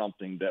wasn't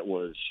something that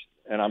was,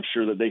 and I'm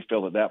sure that they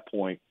felt at that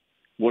point,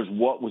 was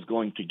what was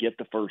going to get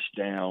the first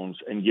downs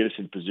and get us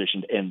in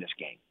position to end this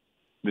game.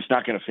 It's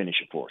not going to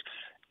finish it for us.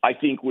 I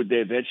think would they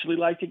eventually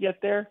like to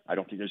get there? I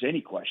don't think there's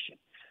any question.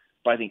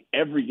 But I think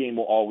every game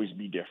will always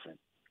be different.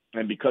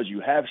 And because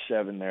you have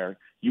 7 there,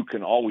 you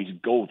can always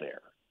go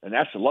there. And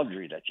that's the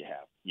luxury that you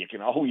have. You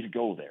can always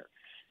go there.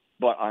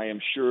 But I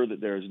am sure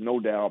that there is no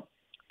doubt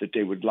that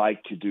they would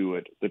like to do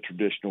it the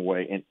traditional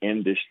way and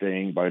end this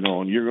thing by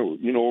knowing,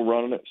 we're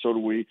running it, so do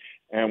we,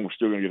 and we're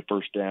still going to get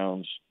first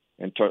downs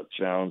and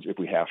touchdowns if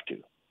we have to.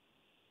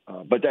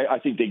 But I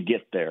think they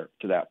get there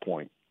to that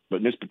point. But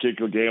in this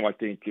particular game, I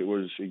think it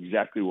was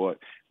exactly what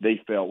they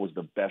felt was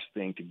the best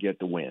thing to get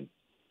the win.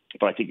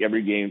 But I think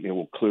every game it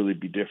will clearly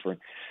be different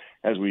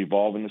as we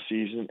evolve in the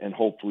season, and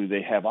hopefully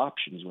they have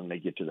options when they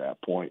get to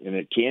that point. And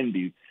it can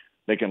be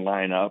they can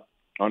line up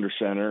under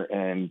center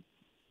and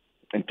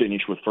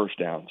finish with first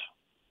downs.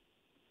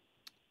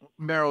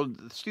 Merrill,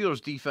 the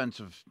Steelers'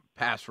 defensive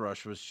pass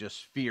rush was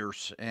just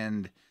fierce,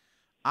 and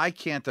I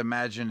can't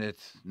imagine it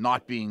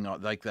not being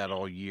like that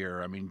all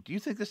year. I mean, do you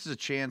think this is a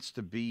chance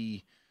to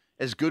be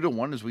as good a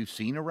one as we've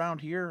seen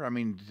around here? I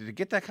mean, to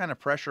get that kind of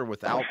pressure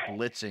without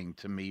blitzing,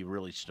 to me,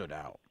 really stood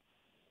out.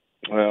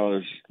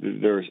 Well,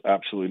 there's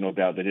absolutely no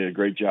doubt they did a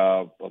great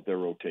job of their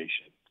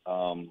rotation.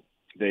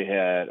 They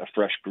had a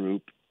fresh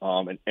group,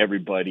 and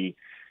everybody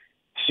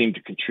seemed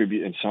to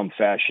contribute in some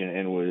fashion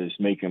and was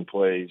making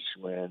plays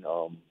when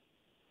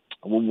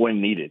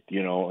needed.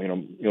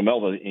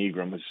 Melvin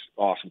Ingram is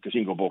awesome because he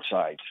can go both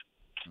sides.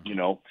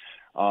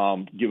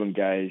 Giving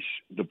guys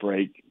the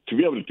break to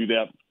be able to do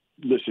that.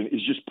 Listen,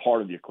 is just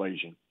part of the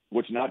equation.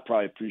 What's not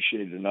probably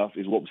appreciated enough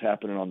is what was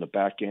happening on the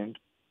back end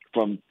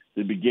from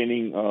the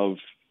beginning of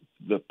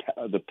the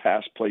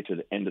pass play to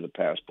the end of the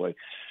pass play,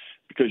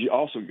 because you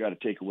also got to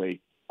take away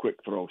quick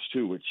throws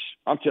too, which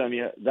I'm telling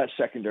you, that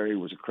secondary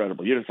was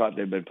incredible. You'd have thought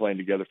they'd been playing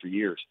together for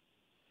years.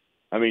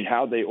 I mean,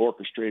 how they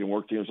orchestrate and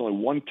work together. There's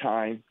only one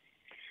time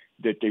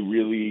that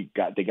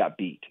they got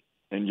beat,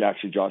 and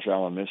actually Josh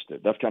Allen missed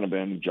it. That's kind of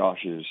been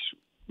Josh's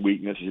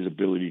weakness, his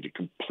ability to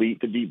complete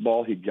the deep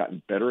ball. He'd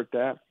gotten better at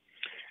that.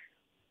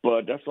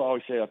 But that's what I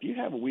always say. If you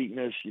have a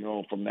weakness,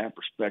 from that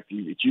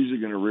perspective, it's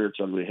usually going to rear its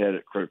ugly head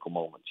at critical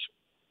moments.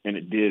 And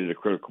it did at a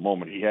critical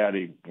moment. He had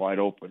him wide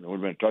open. It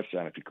would have been a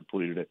touchdown if he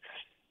completed it.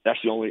 That's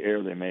the only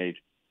error they made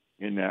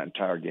in that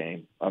entire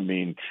game. I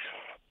mean,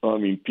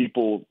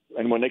 people,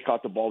 and when they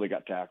caught the ball, they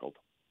got tackled.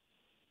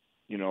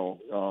 They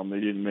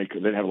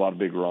didn't have a lot of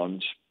big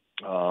runs,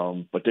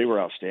 but they were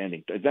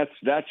outstanding.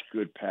 That's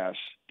good pass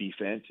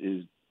defense,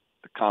 is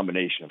the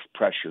combination of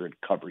pressure and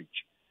coverage.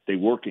 They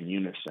work in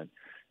unison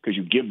because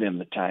you give them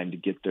the time to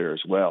get there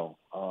as well.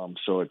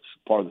 So it's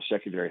part of the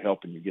secondary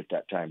helping you get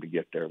that time to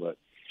get there. But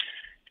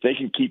if they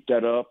can keep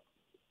that up,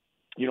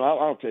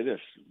 I'll say this.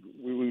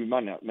 We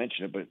might not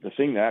mention it, but the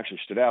thing that actually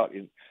stood out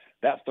is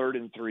that 3rd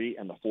and 3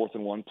 and the 4th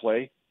and 1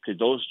 play, because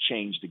those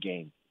changed the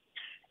game.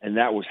 And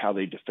that was how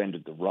they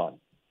defended the run.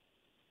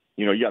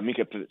 You got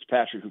Minkah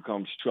Fitzpatrick, who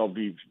comes 12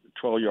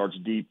 yards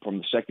deep from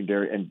the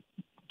secondary and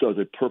does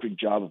a perfect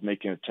job of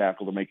making a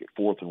tackle to make it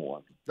 4th and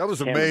 1. That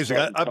was amazing.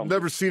 I've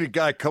never seen a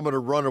guy come at a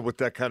runner with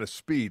that kind of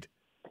speed.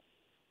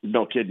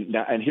 No kidding.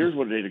 Now, and here's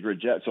what they did a great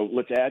job. So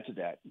let's add to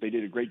that. They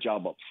did a great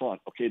job up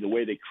front. Okay, the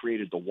way they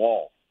created the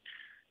wall,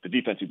 the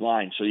defensive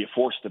line, so you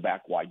force the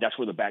back wide. That's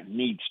where the back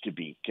needs to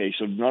be. Okay,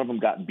 so none of them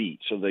got beat.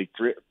 So they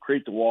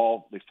create the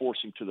wall. They force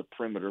him to the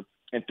perimeter,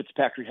 and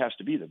Fitzpatrick has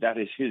to be there. That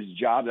is his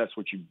job. That's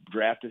what you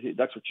drafted him.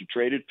 That's what you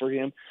traded for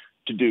him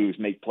to do, is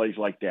make plays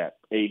like that.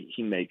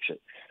 He makes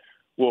it.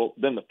 Well,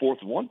 then the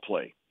 4th and 1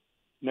 play.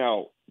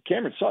 Now,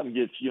 Cameron Sutton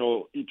gets,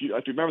 if you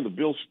remember, the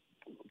Bills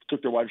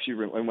took their wide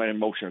receiver and went in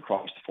motion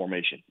across the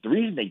formation. The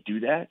reason they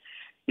do that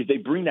is they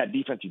bring that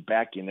defensive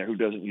back in there who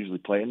doesn't usually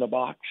play in the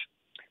box.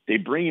 They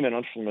bring him in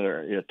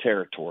unfamiliar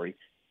territory,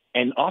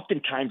 and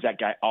oftentimes that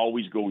guy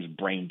always goes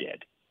brain dead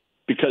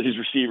because his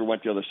receiver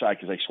went the other side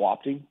because they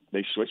swapped him,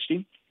 they switched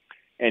him,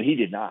 and he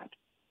did not.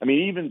 I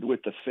mean, even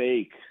with the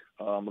fake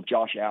of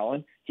Josh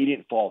Allen, he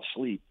didn't fall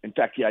asleep. In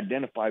fact, he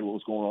identified what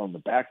was going on in the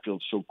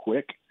backfield so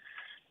quick,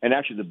 And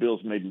actually, the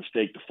Bills made a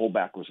mistake. The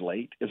fullback was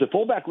late. If the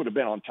fullback would have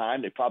been on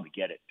time, they'd probably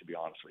get it, to be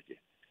honest with you,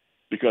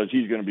 because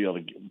he's going to be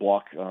able to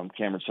block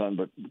Cameron Sutton.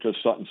 But because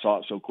Sutton saw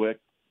it so quick,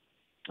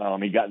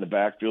 he got in the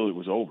backfield, it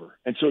was over.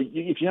 And so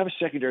if you have a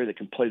secondary that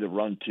can play the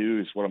run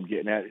too, is what I'm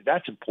getting at.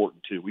 That's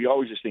important too. We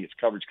always just think it's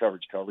coverage.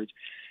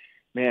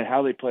 Man,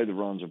 how they play the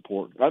run's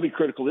important. I'll be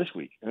critical this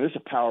week. And this is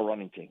a power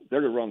running team.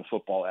 They're going to run the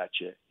football at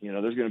you. You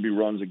know, there's going to be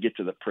runs that get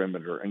to the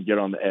perimeter and get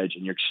on the edge,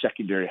 and your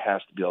secondary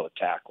has to be able to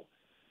tackle.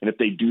 And if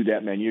they do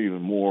that, man, you're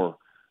more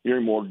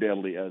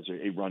deadly as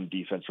a run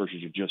defense versus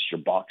just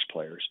your box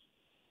players.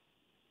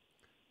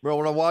 Well,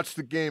 when I watched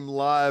the game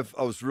live,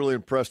 I was really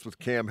impressed with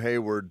Cam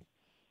Hayward.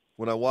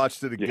 When I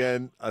watched it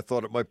again, I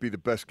thought it might be the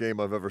best game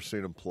I've ever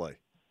seen him play.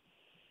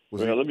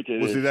 Let me tell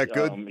you was this. He that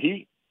good?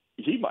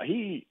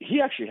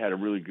 He actually had a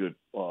really good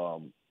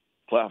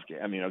playoff game.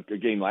 I mean, a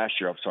game last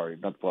year. I'm sorry,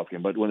 not the playoff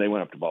game, but when they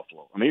went up to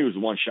Buffalo. I mean, he was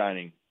the one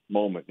shining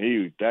moment.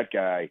 That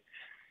guy.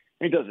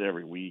 He does it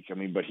every week. I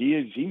mean, but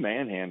he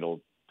manhandled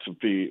some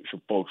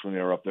folks when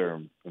they were up there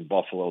in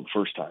Buffalo the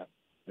first time.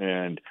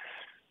 And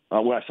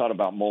when I thought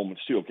about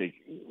moments too, okay,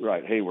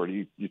 right, Hayward,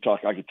 you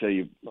talk. I could tell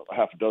you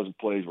half a dozen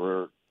plays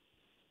where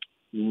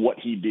what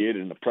he did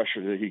and the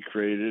pressure that he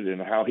created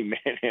and how he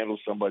manhandled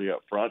somebody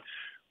up front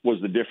was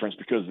the difference,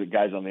 because the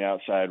guys on the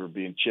outside were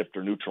being chipped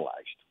or neutralized.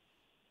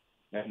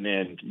 And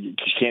then you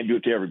just can't do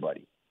it to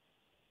everybody.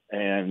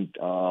 And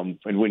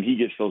when he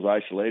gets those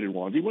isolated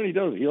ones, when he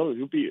does,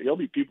 he'll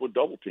be people with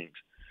double teams.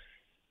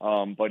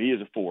 But he is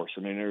a force.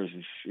 I mean, there's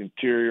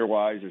interior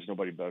wise, there's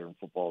nobody better in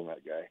football than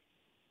that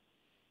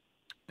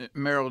guy.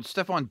 Merrill,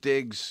 Stephon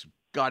Diggs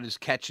got his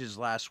catches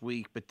last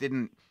week, but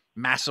didn't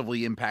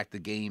massively impact the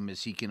game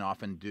as he can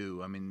often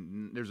do. I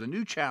mean, there's a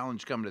new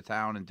challenge coming to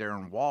town in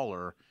Darren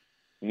Waller.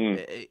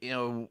 You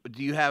know,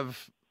 do you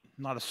have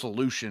not a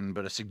solution,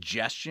 but a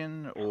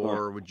suggestion,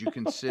 or would you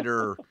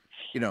consider,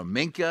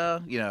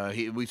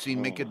 Minkah? We've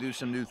seen Minkah do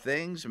some new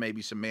things,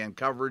 maybe some man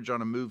coverage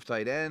on a move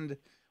tight end.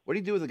 What do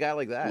you do with a guy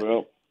like that?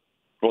 Well,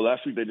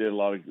 last week they did a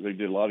lot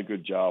of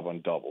good job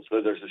on doubles.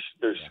 But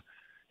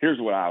here's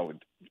what I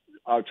would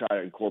try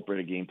to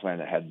incorporate a game plan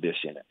that had this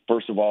in it.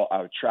 First of all,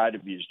 I would try to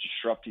be as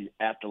disruptive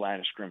at the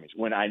line of scrimmage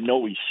when I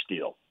know he's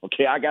still.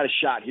 Okay, I got a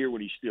shot here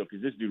when he's still,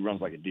 because this dude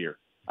runs like a deer.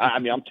 I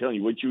mean, I'm telling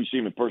you, when you see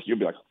him in person, you'll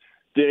be like,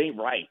 that ain't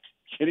right.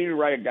 It ain't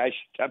right. A guy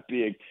that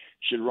big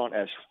should run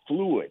as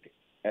fluid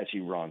as he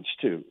runs,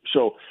 too.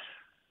 So,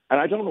 and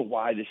I don't know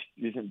why this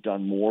isn't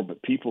done more,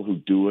 but people who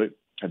do it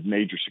have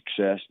major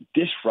success.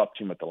 Disrupt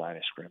him at the line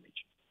of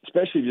scrimmage,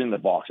 especially if he's in the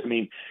box. I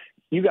mean,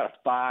 you got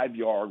a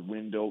 5-yard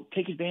window.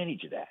 Take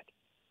advantage of that.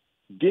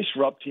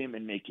 Disrupt him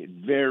and make it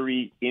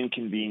very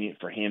inconvenient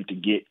for him to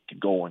get to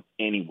going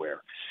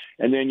anywhere.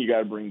 And then you got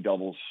to bring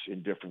doubles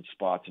in different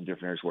spots in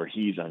different areas where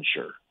he's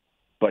unsure.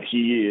 But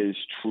he is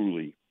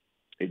truly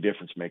a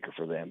difference maker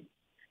for them.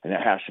 And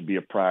that has to be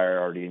a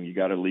priority. And you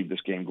got to leave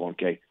this game going,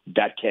 okay,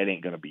 that cat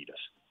ain't going to beat us.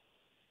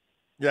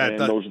 Yeah, and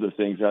those are the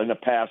things that in the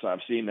past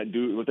I've seen that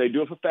do what they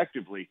do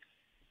effectively.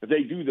 If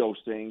they do those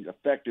things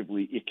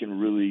effectively, it can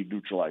really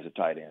neutralize a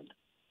tight end.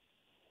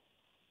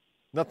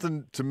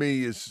 Nothing to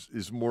me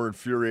is more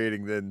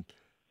infuriating than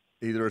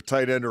either a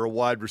tight end or a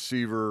wide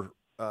receiver,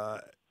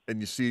 and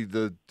you see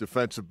the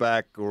defensive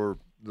back or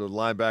the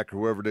linebacker,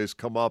 whoever it is,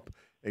 come up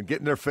and get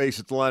in their face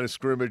at the line of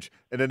scrimmage,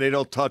 and then they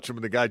don't touch him,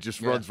 and the guy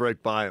just runs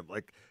right by him.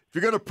 Like, if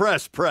you're going to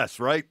press,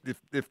 right?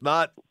 If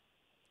not,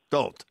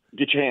 don't.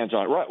 Get your hands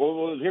on it. Right.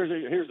 Well,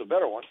 here's a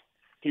better one.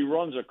 He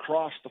runs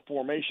across the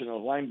formation, and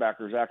the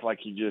linebackers act like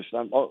he just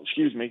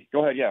excuse me.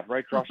 Go ahead. Yeah,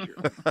 right across here.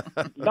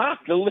 Knock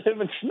the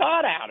living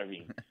snot out of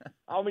him.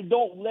 I mean,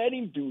 don't let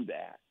him do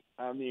that.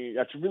 I mean,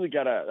 that's really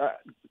got to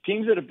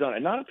teams that have done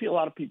it. Not a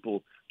lot of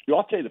people.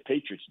 I'll tell you, the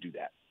Patriots do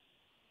that.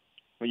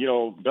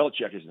 Well,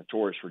 Belichick is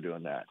notorious for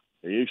doing that.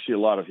 You see a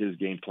lot of his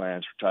game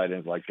plans for tight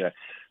ends like that.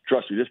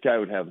 Trust me, this guy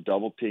would have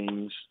double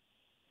teams,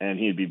 and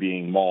he'd be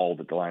being mauled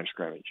at the line of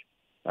scrimmage.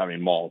 I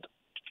mean, mauled.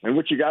 And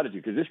what you got to do,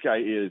 because this guy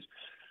is,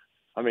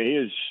 he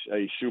is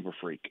a super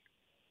freak.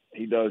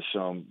 He does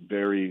some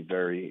very,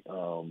 very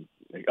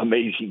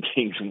amazing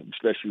things,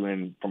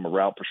 especially from a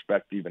route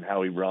perspective and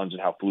how he runs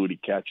and how fluid he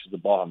catches the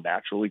ball, how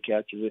naturally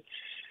catches it.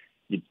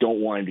 You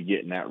don't want him to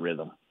get in that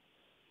rhythm.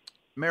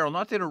 Merrill,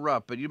 not to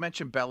interrupt, but you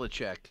mentioned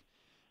Belichick.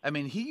 I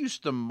mean, he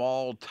used to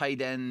maul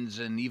tight ends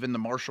and even the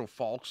Marshall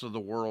Falks of the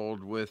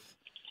world with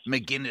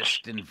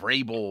McGinnis and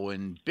Vrabel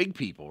and big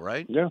people,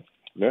 right? Yeah,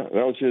 that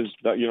was his.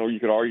 You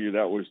could argue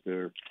that was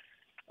their.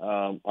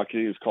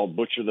 It was called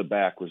Butcher the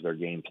Back was their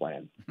game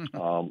plan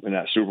in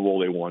that Super Bowl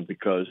they won,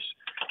 because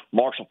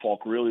Marshall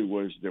Falk really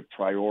was their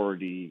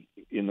priority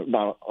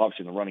not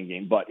obviously in the running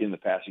game, but in the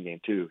passing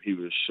game too. He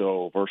was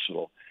so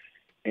versatile,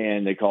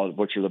 and they called it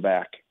Butcher the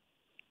Back.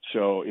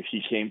 So if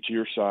he came to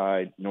your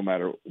side, no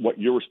matter what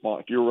your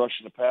response, if you're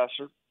rushing the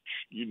passer,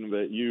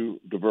 you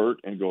divert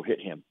and go hit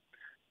him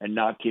and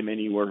knock him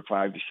anywhere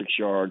 5 to 6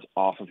 yards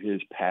off of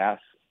his path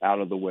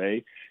out of the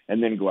way,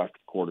 and then go after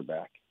the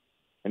quarterback.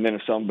 And then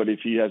if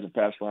he has a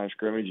pass line of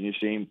scrimmage and you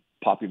see him,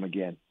 pop him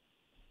again.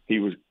 He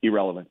was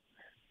irrelevant.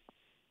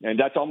 And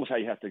that's almost how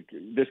you have to –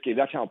 this game,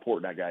 that's how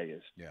important that guy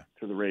is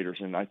to the Raiders.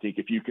 And I think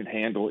if you can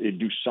handle it,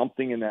 do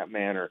something in that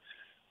manner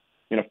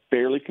in a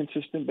fairly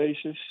consistent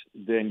basis,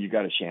 then you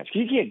got a chance.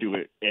 You can't do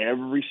it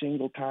every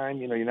single time.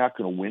 You know, you're not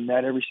going to win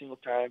that every single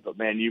time. But,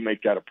 man, you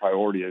make that a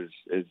priority as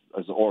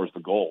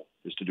the goal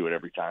is to do it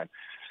every time.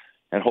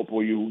 And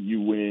hopefully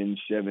you win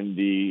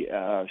 70%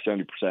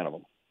 of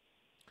them.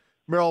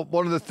 Merrill,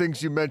 one of the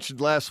things you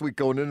mentioned last week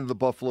going into the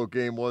Buffalo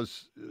game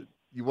was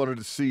you wanted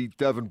to see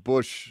Devin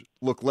Bush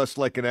look less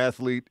like an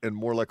athlete and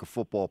more like a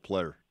football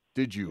player.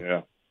 Did you?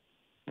 Yeah.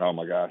 Oh,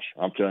 my gosh.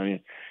 I'm telling you,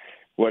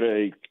 what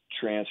a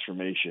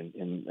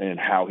transformation in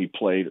how he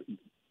played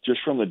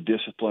just from the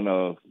discipline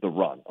of the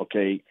run,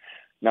 okay?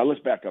 Now,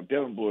 let's back up.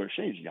 Devin Bush,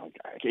 he's a young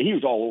guy. Okay, he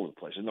was all over the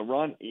place. In the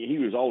run, he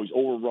was always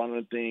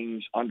overrunning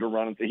things,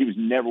 underrunning things. He was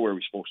never where he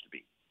was supposed to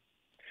be.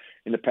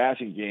 In the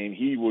passing game,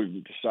 he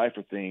would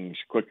decipher things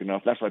quick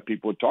enough. That's why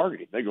people would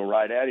target him. They go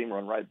right at him,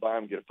 run right by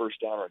him, get a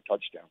first down or a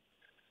touchdown.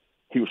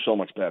 He was so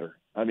much better.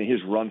 I mean,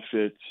 his run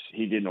fits.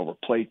 He didn't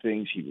overplay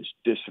things. He was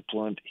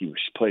disciplined. He was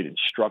played in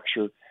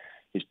structure.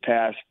 His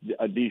pass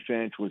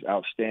defense was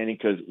outstanding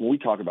because when we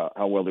talk about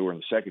how well they were in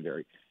the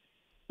secondary,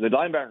 the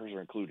linebackers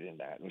are included in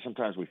that. And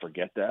sometimes we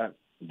forget that.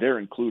 They're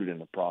included in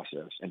the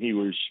process. And he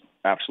was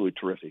absolutely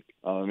terrific.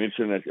 It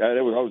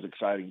was always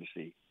exciting to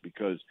see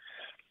because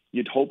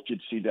you'd hoped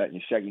you'd see that in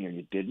your second year.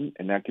 You didn't,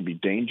 and that could be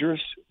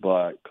dangerous.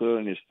 But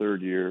clearly in his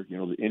third year, you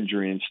know, the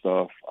injury and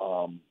stuff,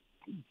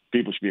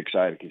 people should be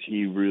excited because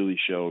he really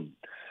showed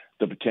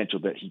the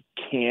potential that he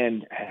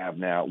can have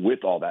now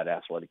with all that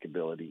athletic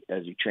ability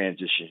as he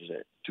transitions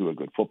it to a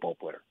good football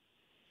player.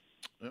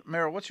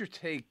 Merrill, what's your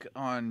take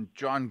on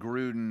John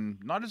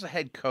Gruden, not as a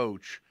head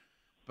coach,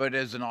 but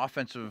as an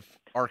offensive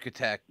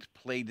architect,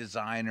 play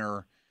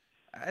designer?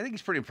 I think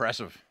he's pretty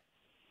impressive.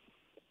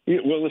 Yeah,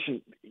 well,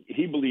 listen,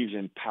 he believes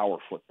in power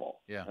football.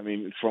 Yeah. I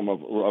mean, from a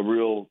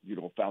real,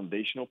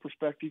 foundational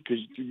perspective,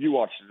 because you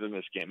watch in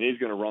this game, he's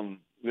going to run,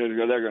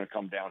 they're going to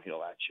come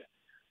downhill at you.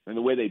 And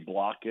the way they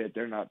block it,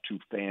 they're not too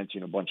fancy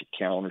and a bunch of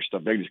counter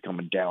stuff. They're just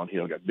coming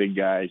downhill. Got big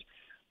guys,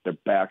 their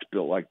backs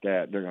built like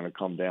that. They're going to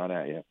come down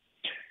at you.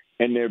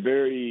 And they're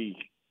very,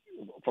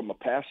 from a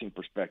passing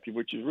perspective,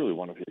 which is really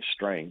one of his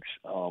strengths,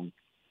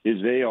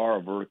 is they are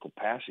a vertical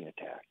passing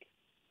attack.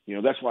 You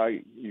know, that's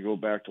why you go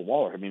back to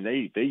Waller. I mean,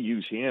 they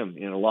use him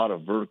in a lot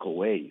of vertical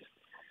ways,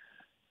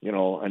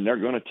 and they're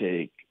going to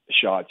take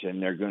shots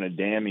and they're going to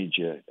damage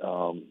it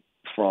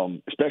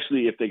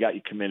especially if they got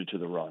you committed to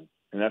the run.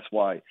 And that's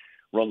why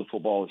run the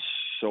football is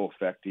so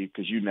effective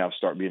because you now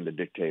start being the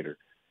dictator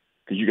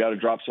because you got to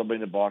drop somebody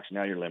in the box.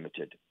 Now you're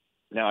limited.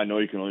 Now I know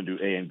you can only do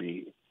A and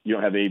B. You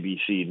don't have A, B,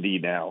 C, and D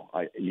now.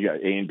 You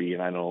got A and B,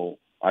 and I know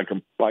I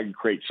can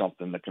create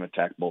something that can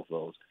attack both of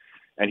those.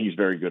 And he's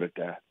very good at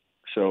that.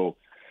 So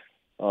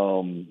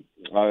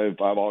I've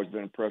always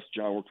been impressed.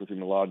 John worked with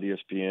him a lot at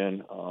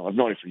ESPN. I've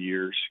known him for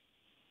years.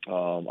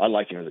 I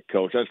like him as a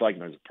coach. I just like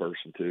him as a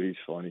person too. He's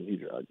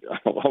funny.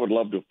 I would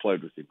love to have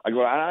played with him. I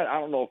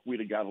don't know if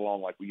we'd have got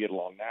along like we get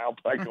along now,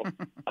 but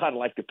I'd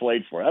like to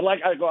play for it. I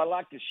like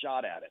the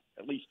shot at it.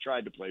 At least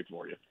tried to play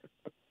for you.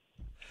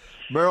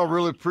 Merrill,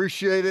 really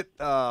appreciate it.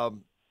 Good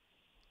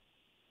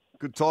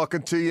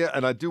talking to you.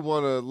 And I do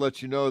want to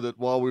let you know that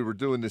while we were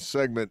doing this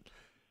segment,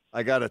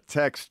 I got a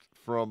text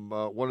from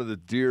one of the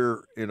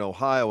Deer in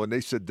Ohio, and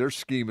they said they're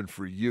scheming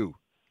for you.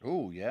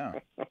 Oh, yeah.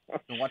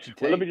 Watching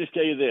tape. Well, let me just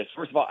tell you this.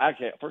 First of all, I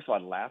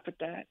laugh at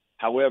that.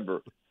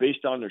 However,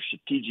 based on their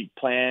strategic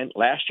plan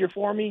last year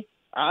for me,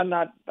 I'm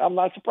not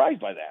surprised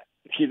by that.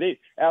 They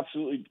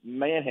absolutely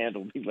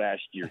manhandled me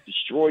last year,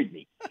 destroyed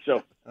me.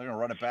 So they're gonna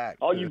run it back.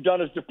 All you've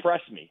done is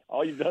depress me.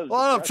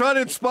 I'm trying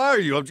to inspire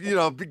you.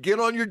 Get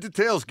on your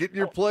details, get in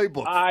your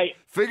playbook,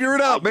 figure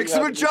it out, make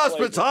some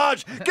adjustments.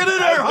 Hodge, get in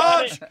there,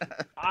 Hodge.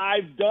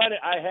 I've done it.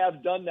 I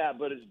have done that,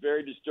 but it's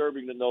very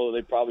disturbing to know that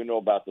they probably know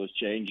about those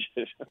changes.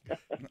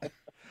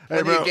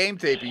 Plenty of game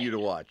tape for you to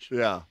watch.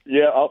 Yeah.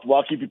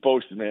 I'll keep you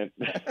posted, man.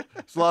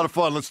 It's a lot of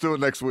fun. Let's do it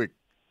next week.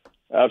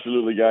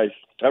 Absolutely, guys.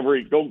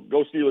 Go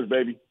Steelers,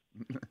 baby.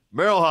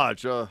 Merrill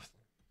Hodge,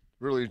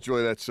 really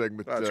enjoy that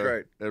segment. That's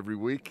great. Every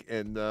week,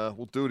 and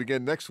we'll do it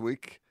again next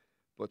week.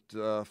 But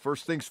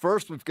first things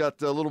first, we've got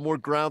a little more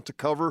ground to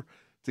cover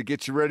to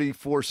get you ready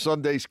for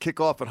Sunday's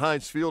kickoff at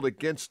Heinz Field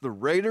against the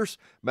Raiders.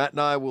 Matt and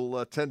I will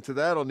attend to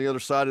that on the other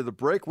side of the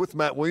break with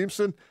Matt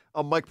Williamson.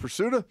 I'm Mike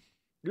Pursuta.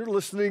 You're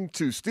listening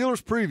to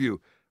Steelers Preview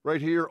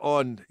right here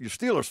on your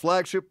Steelers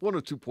flagship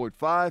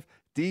 102.5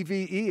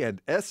 DVE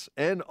and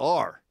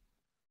SNR.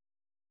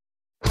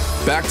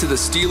 Back to the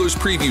Steelers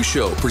Preview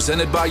Show,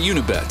 presented by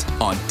Unibet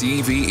on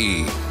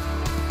DVE.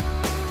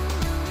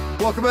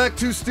 Welcome back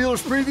to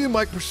Steelers Preview.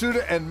 Mike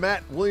Pursuta and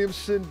Matt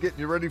Williamson getting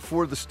you ready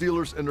for the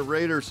Steelers and the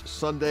Raiders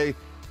Sunday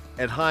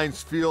at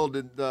Heinz Field.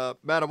 And,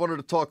 Matt, I wanted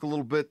to talk a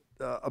little bit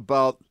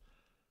about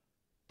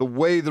the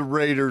way the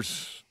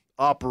Raiders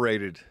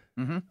operated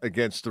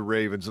against the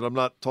Ravens. And I'm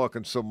not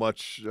talking so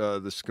much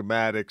the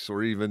schematics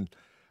or even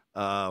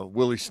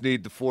Willie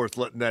Snead IV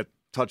letting that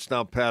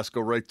touchdown pass go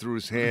right through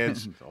his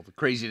hands. All the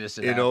craziness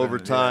in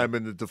overtime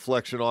and the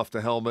deflection off the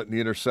helmet and the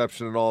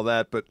interception and all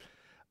that. But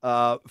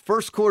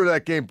First quarter of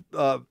that game,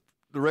 the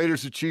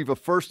Raiders achieve a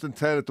 1st and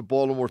 10 at the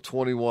Baltimore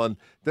 21.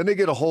 Then they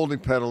get a holding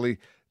penalty.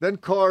 Then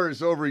Carr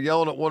is over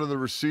yelling at one of the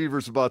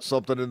receivers about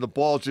something, and the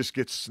ball just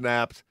gets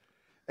snapped.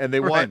 And they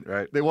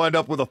wind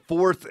up with a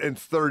 4th and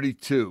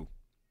 32.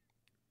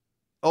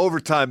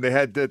 Overtime, they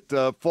had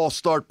that false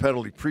start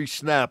penalty,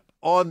 pre-snap,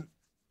 on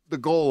the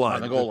goal line.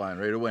 On the goal line,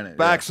 ready to win it.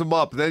 Backs them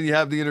up. Then you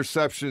have the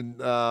interception,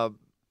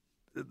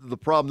 the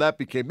problem that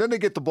became. Then they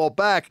get the ball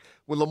back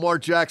when Lamar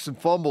Jackson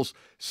fumbles.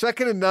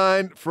 2nd and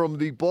 9 from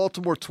the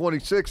Baltimore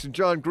 26, and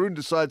John Gruden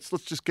decides,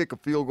 let's just kick a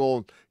field goal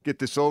and get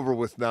this over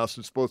with now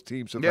since both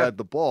teams have had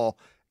the ball.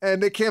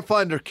 And they can't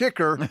find their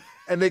kicker,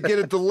 and they get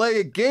a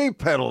delay of game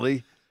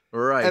penalty.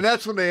 Right. And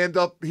that's when they end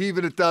up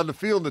heaving it down the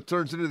field, and it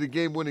turns into the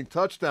game-winning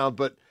touchdown.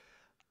 But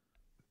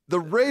the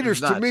Raiders,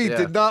 to me,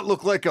 did not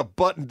look like a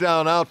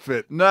buttoned-down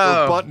outfit.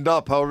 No. Or buttoned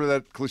up, however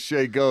that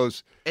cliche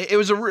goes. It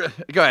was go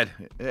ahead.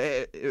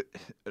 It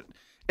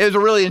was a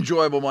really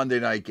enjoyable Monday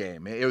night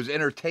game. It was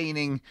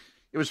entertaining.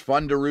 It was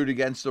fun to root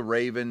against the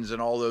Ravens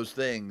and all those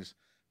things.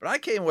 But I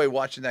came away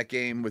watching that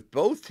game with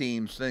both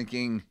teams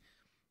thinking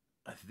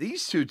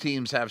these two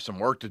teams have some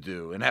work to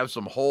do and have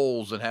some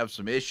holes and have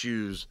some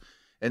issues.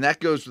 And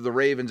that goes to the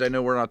Ravens. I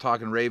know we're not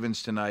talking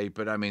Ravens tonight,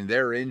 but, I mean,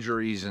 their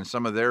injuries and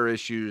some of their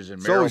issues,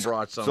 and Merrill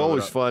brought some of it. It's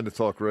always fun to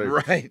talk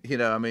Ravens. Right.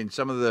 I mean,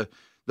 some of the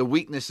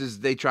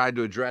weaknesses they tried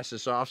to address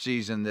this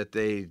offseason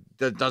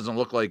that doesn't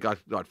look like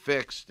got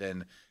fixed.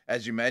 And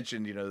as you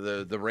mentioned,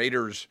 the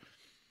Raiders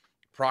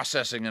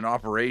processing and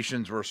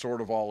operations were sort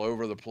of all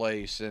over the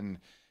place. And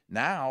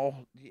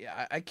now,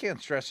 I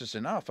can't stress this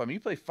enough. I mean, you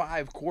play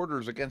 5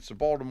 quarters against the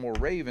Baltimore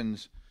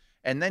Ravens,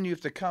 and then you have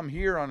to come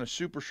here on a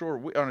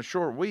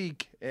short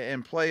week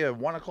and play a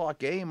 1:00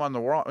 game on the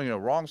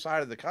wrong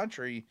side of the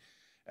country.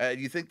 Do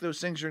you think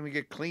those things are going to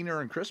get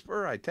cleaner and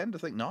crisper? I tend to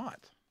think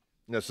not.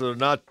 Yeah, so they're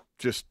not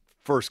just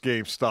first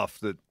game stuff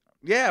that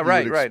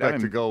would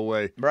expect to go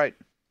away. Right.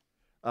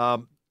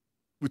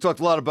 We talked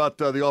a lot about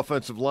the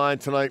offensive line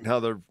tonight and how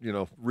they're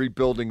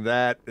rebuilding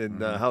that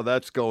and how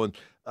that's going.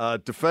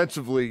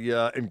 Defensively,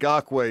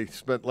 Ngakoue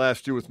spent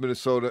last year with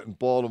Minnesota and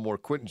Baltimore.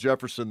 Quentin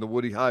Jefferson, the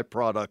Woody High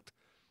product,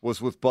 was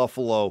with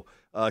Buffalo.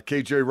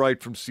 KJ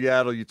Wright from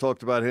Seattle, you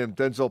talked about him.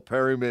 Denzel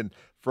Perryman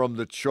from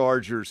the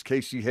Chargers.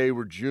 Casey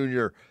Hayward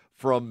Jr.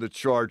 from the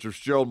Chargers.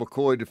 Gerald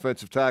McCoy,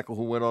 defensive tackle,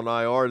 who went on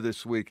IR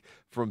this week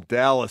from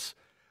Dallas.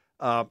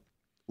 A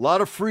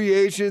lot of free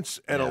agents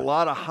and a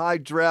lot of high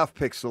draft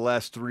picks the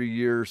last 3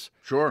 years.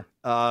 Sure.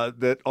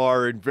 That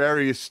are in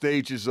various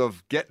stages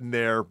of getting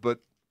there,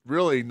 but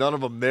really none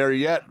of them there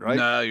yet, right?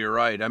 No, you're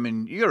right. I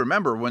mean, you got to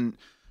remember when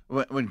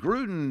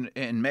Gruden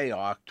and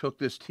Mayock took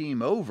this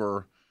team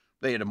over,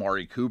 they had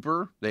Amari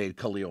Cooper, they had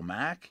Khalil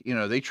Mack.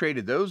 They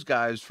traded those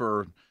guys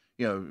for,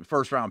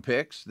 first-round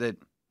picks that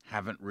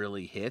haven't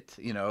really hit.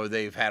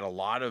 They've had a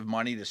lot of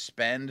money to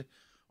spend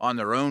on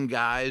their own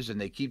guys,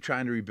 and they keep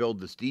trying to rebuild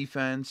this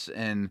defense.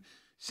 And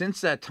since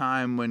that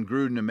time when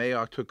Gruden and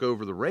Mayock took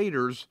over the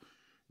Raiders,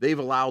 they've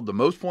allowed the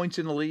most points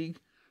in the league.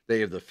 They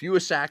have the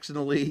fewest sacks in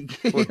the league.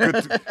 Well,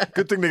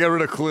 good thing they got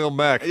rid of Khalil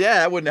Mack. Yeah,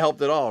 that wouldn't have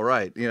helped at all,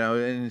 right?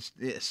 And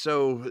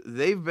so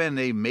they've been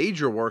a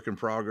major work in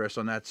progress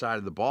on that side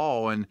of the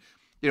ball. And,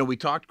 we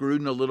talked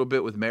Gruden a little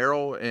bit with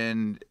Merrill,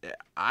 and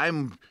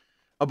I'm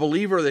a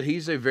believer that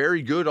he's a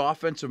very good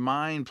offensive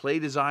mind, play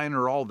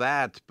designer, all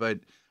that, but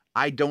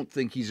I don't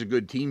think he's a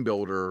good team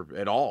builder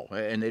at all.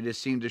 And they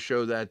just seem to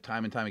show that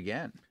time and time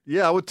again.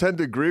 Yeah, I would tend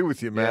to agree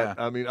with you, Matt.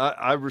 Yeah. I mean,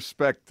 I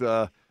respect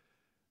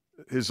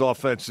his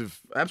offensive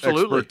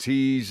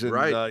expertise. And,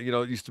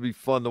 it used to be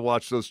fun to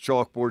watch those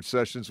chalkboard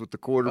sessions with the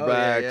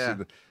quarterbacks and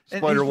the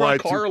Spider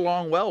Y2K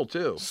along well,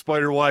 too.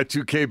 Spider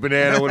Y2K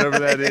banana, whatever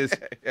that is.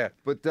 Yeah.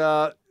 But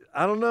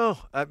I don't know.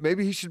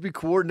 Maybe he should be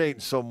coordinating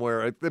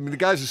somewhere. I mean, the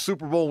guy's a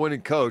Super Bowl winning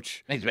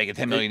coach. He's making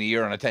 $10 million a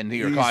year on a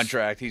 10-year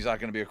contract. He's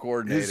not going to be a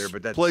coordinator.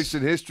 But that's place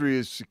in history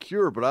is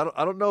secure. But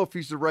I don't know if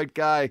he's the right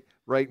guy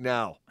right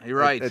now. You're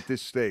right. At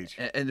this stage.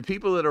 And the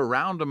people that are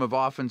around him have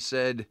often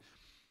said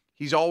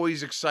he's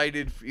always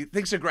excited. He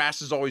thinks the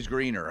grass is always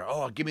greener.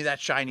 Oh, give me that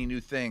shiny new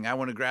thing. I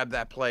want to grab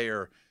that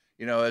player,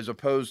 as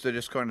opposed to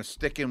just kind of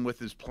sticking with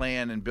his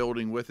plan and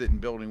building with it.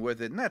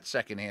 And that's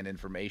secondhand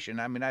information.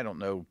 I mean, I don't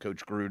know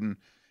Coach Gruden,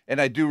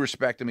 and I do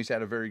respect him. He's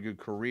had a very good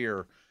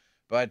career.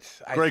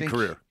 But Great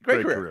career.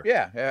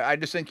 Yeah, I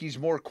just think he's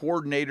more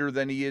coordinator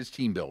than he is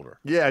team builder.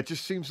 Yeah, it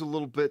just seems a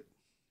little bit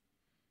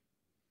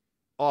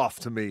off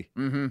to me,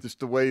 just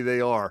the way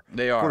they are.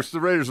 They are. Of course, the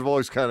Raiders have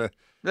always kind of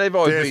They've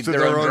always been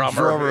their own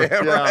drummer.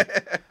 Yeah,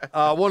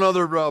 right. One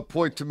other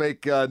point to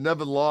make,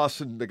 Nevin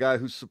Lawson, the guy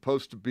who's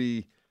supposed to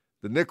be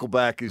the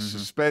nickelback, is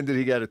suspended.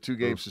 He got a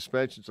 2-game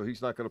suspension, so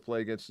he's not going to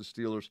play against the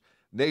Steelers.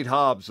 Nate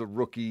Hobbs, a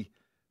rookie,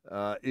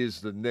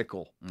 is the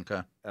nickel.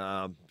 Okay.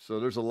 So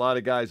there's a lot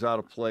of guys out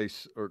of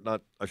place, or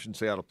not, I shouldn't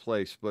say out of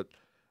place, but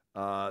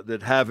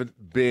that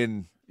haven't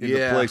been in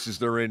the places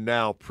they're in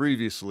now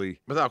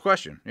previously. Without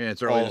question. Yeah,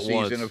 it's early in the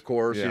season, of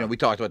course. Yeah. We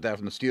talked about that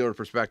from the Steelers'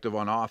 perspective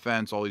on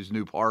offense, all these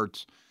new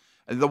parts.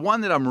 The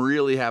one that I'm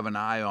really have an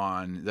eye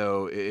on,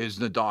 though, is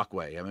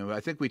Ndakwe. I mean, I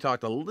think we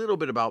talked a little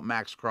bit about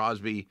Max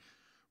Crosby,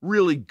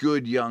 really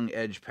good young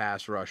edge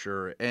pass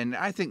rusher, and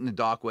I think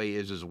Ndakwe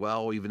is as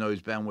well, even though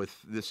he's been with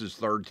his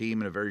third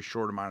team in a very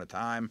short amount of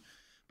time.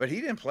 But he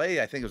didn't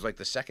play, I think it was like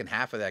the second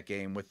half of that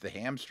game with the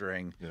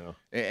hamstring. Yeah.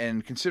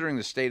 And considering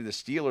the state of the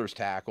Steelers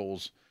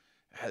tackles,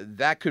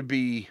 that could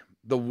be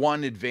the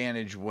one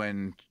advantage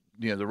when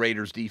the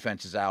Raiders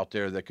defense is out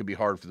there that could be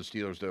hard for the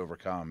Steelers to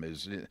overcome,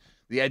 is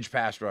the edge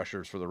pass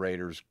rushers for the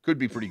Raiders could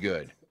be pretty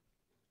good.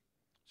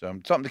 So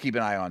something to keep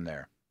an eye on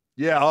there.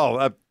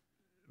 Yeah,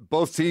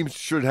 both teams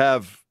should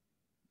have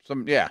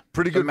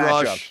pretty good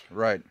rush.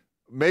 Right.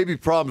 Maybe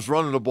problems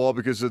running the ball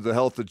because of the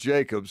health of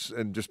Jacobs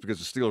and just because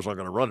the Steelers aren't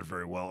going to run it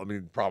very well. I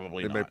mean,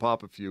 probably they may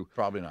pop a few.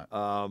 Probably not.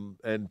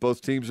 And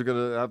both teams are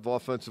going to have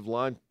offensive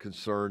line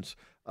concerns.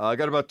 I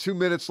got about 2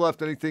 minutes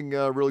left. Anything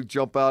really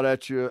jump out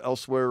at you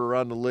elsewhere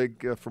around the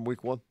league from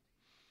week one?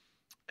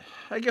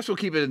 I guess we'll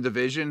keep it in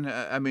division.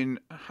 I mean,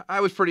 I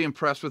was pretty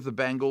impressed with the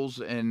Bengals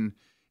and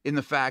in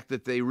the fact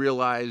that they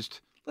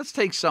realized, let's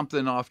take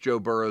something off Joe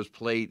Burrow's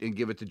plate and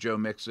give it to Joe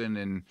Mixon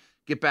and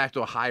get back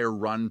to a higher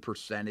run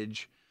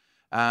percentage.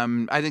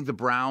 I think the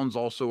Browns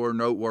also are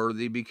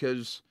noteworthy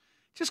because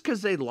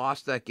they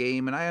lost that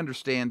game, and I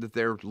understand that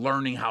they're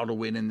learning how to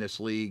win in this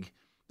league,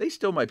 they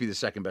still might be the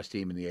second best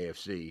team in the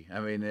AFC. I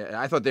mean,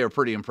 I thought they were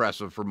pretty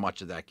impressive for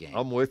much of that game.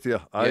 I'm with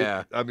you.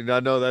 I mean, I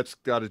know that's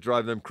got to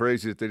drive them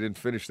crazy that they didn't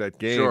finish that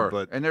game.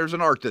 Sure, and there's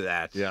an art to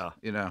that. Yeah,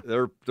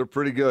 they're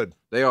pretty good.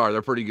 They are.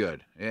 They're pretty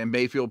good. And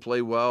Mayfield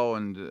played well,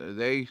 and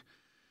they,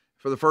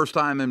 for the first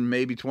time in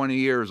maybe 20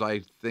 years,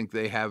 I think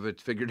they have it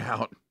figured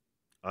out.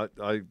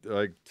 I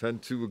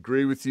tend to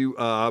agree with you.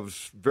 I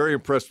was very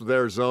impressed with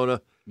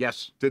Arizona.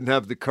 Yes. Didn't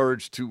have the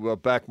courage to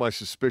back my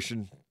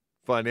suspicion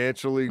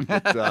financially,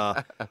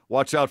 but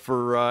watch out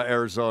for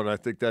Arizona. I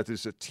think that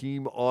is a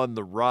team on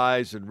the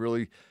rise and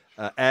really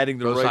adding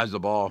the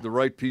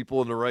right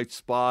people in the right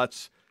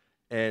spots.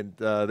 And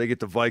they get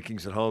the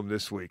Vikings at home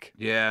this week.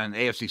 Yeah, and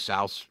AFC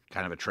South's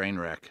kind of a train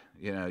wreck.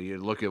 You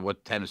look at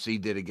what Tennessee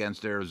did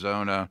against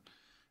Arizona,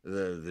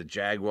 the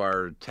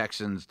Jaguar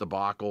Texans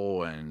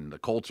debacle, and the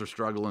Colts are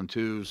struggling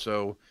too.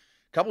 So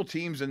a couple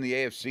teams in the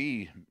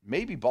AFC,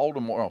 maybe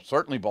Baltimore,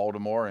 certainly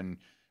Baltimore, and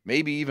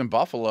maybe even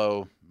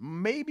Buffalo,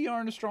 maybe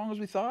aren't as strong as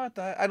we thought.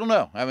 I don't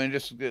know. I mean,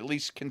 just at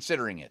least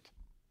considering it.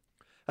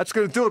 That's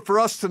going to do it for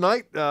us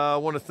tonight. I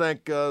want to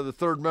thank the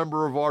third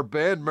member of our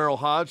band, Merrill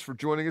Hodge, for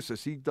joining us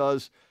as he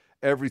does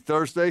every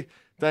Thursday.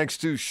 Thanks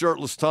to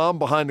Shirtless Tom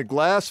behind the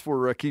glass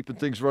for keeping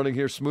things running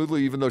here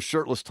smoothly, even though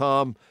Shirtless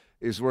Tom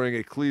is wearing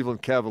a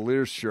Cleveland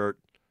Cavaliers shirt.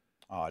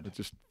 Odd. I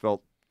just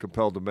felt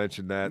compelled to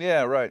mention that.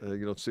 Yeah, right.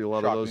 You don't see a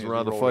lot of those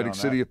around the fighting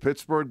city of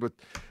Pittsburgh, but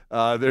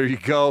there you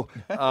go.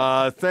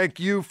 Thank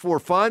you for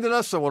finding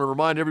us. I want to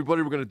remind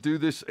everybody we're going to do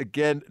this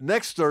again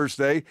next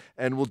Thursday,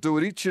 and we'll do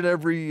it each and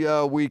every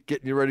week,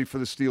 getting you ready for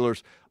the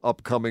Steelers'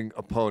 upcoming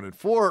opponent.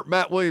 For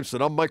Matt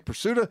Williamson, I'm Mike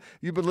Pursuta.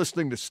 You've been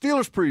listening to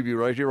Steelers Preview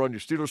right here on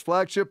your Steelers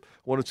flagship,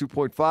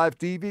 102.5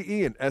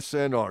 DVE and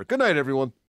SNR. Good night, everyone.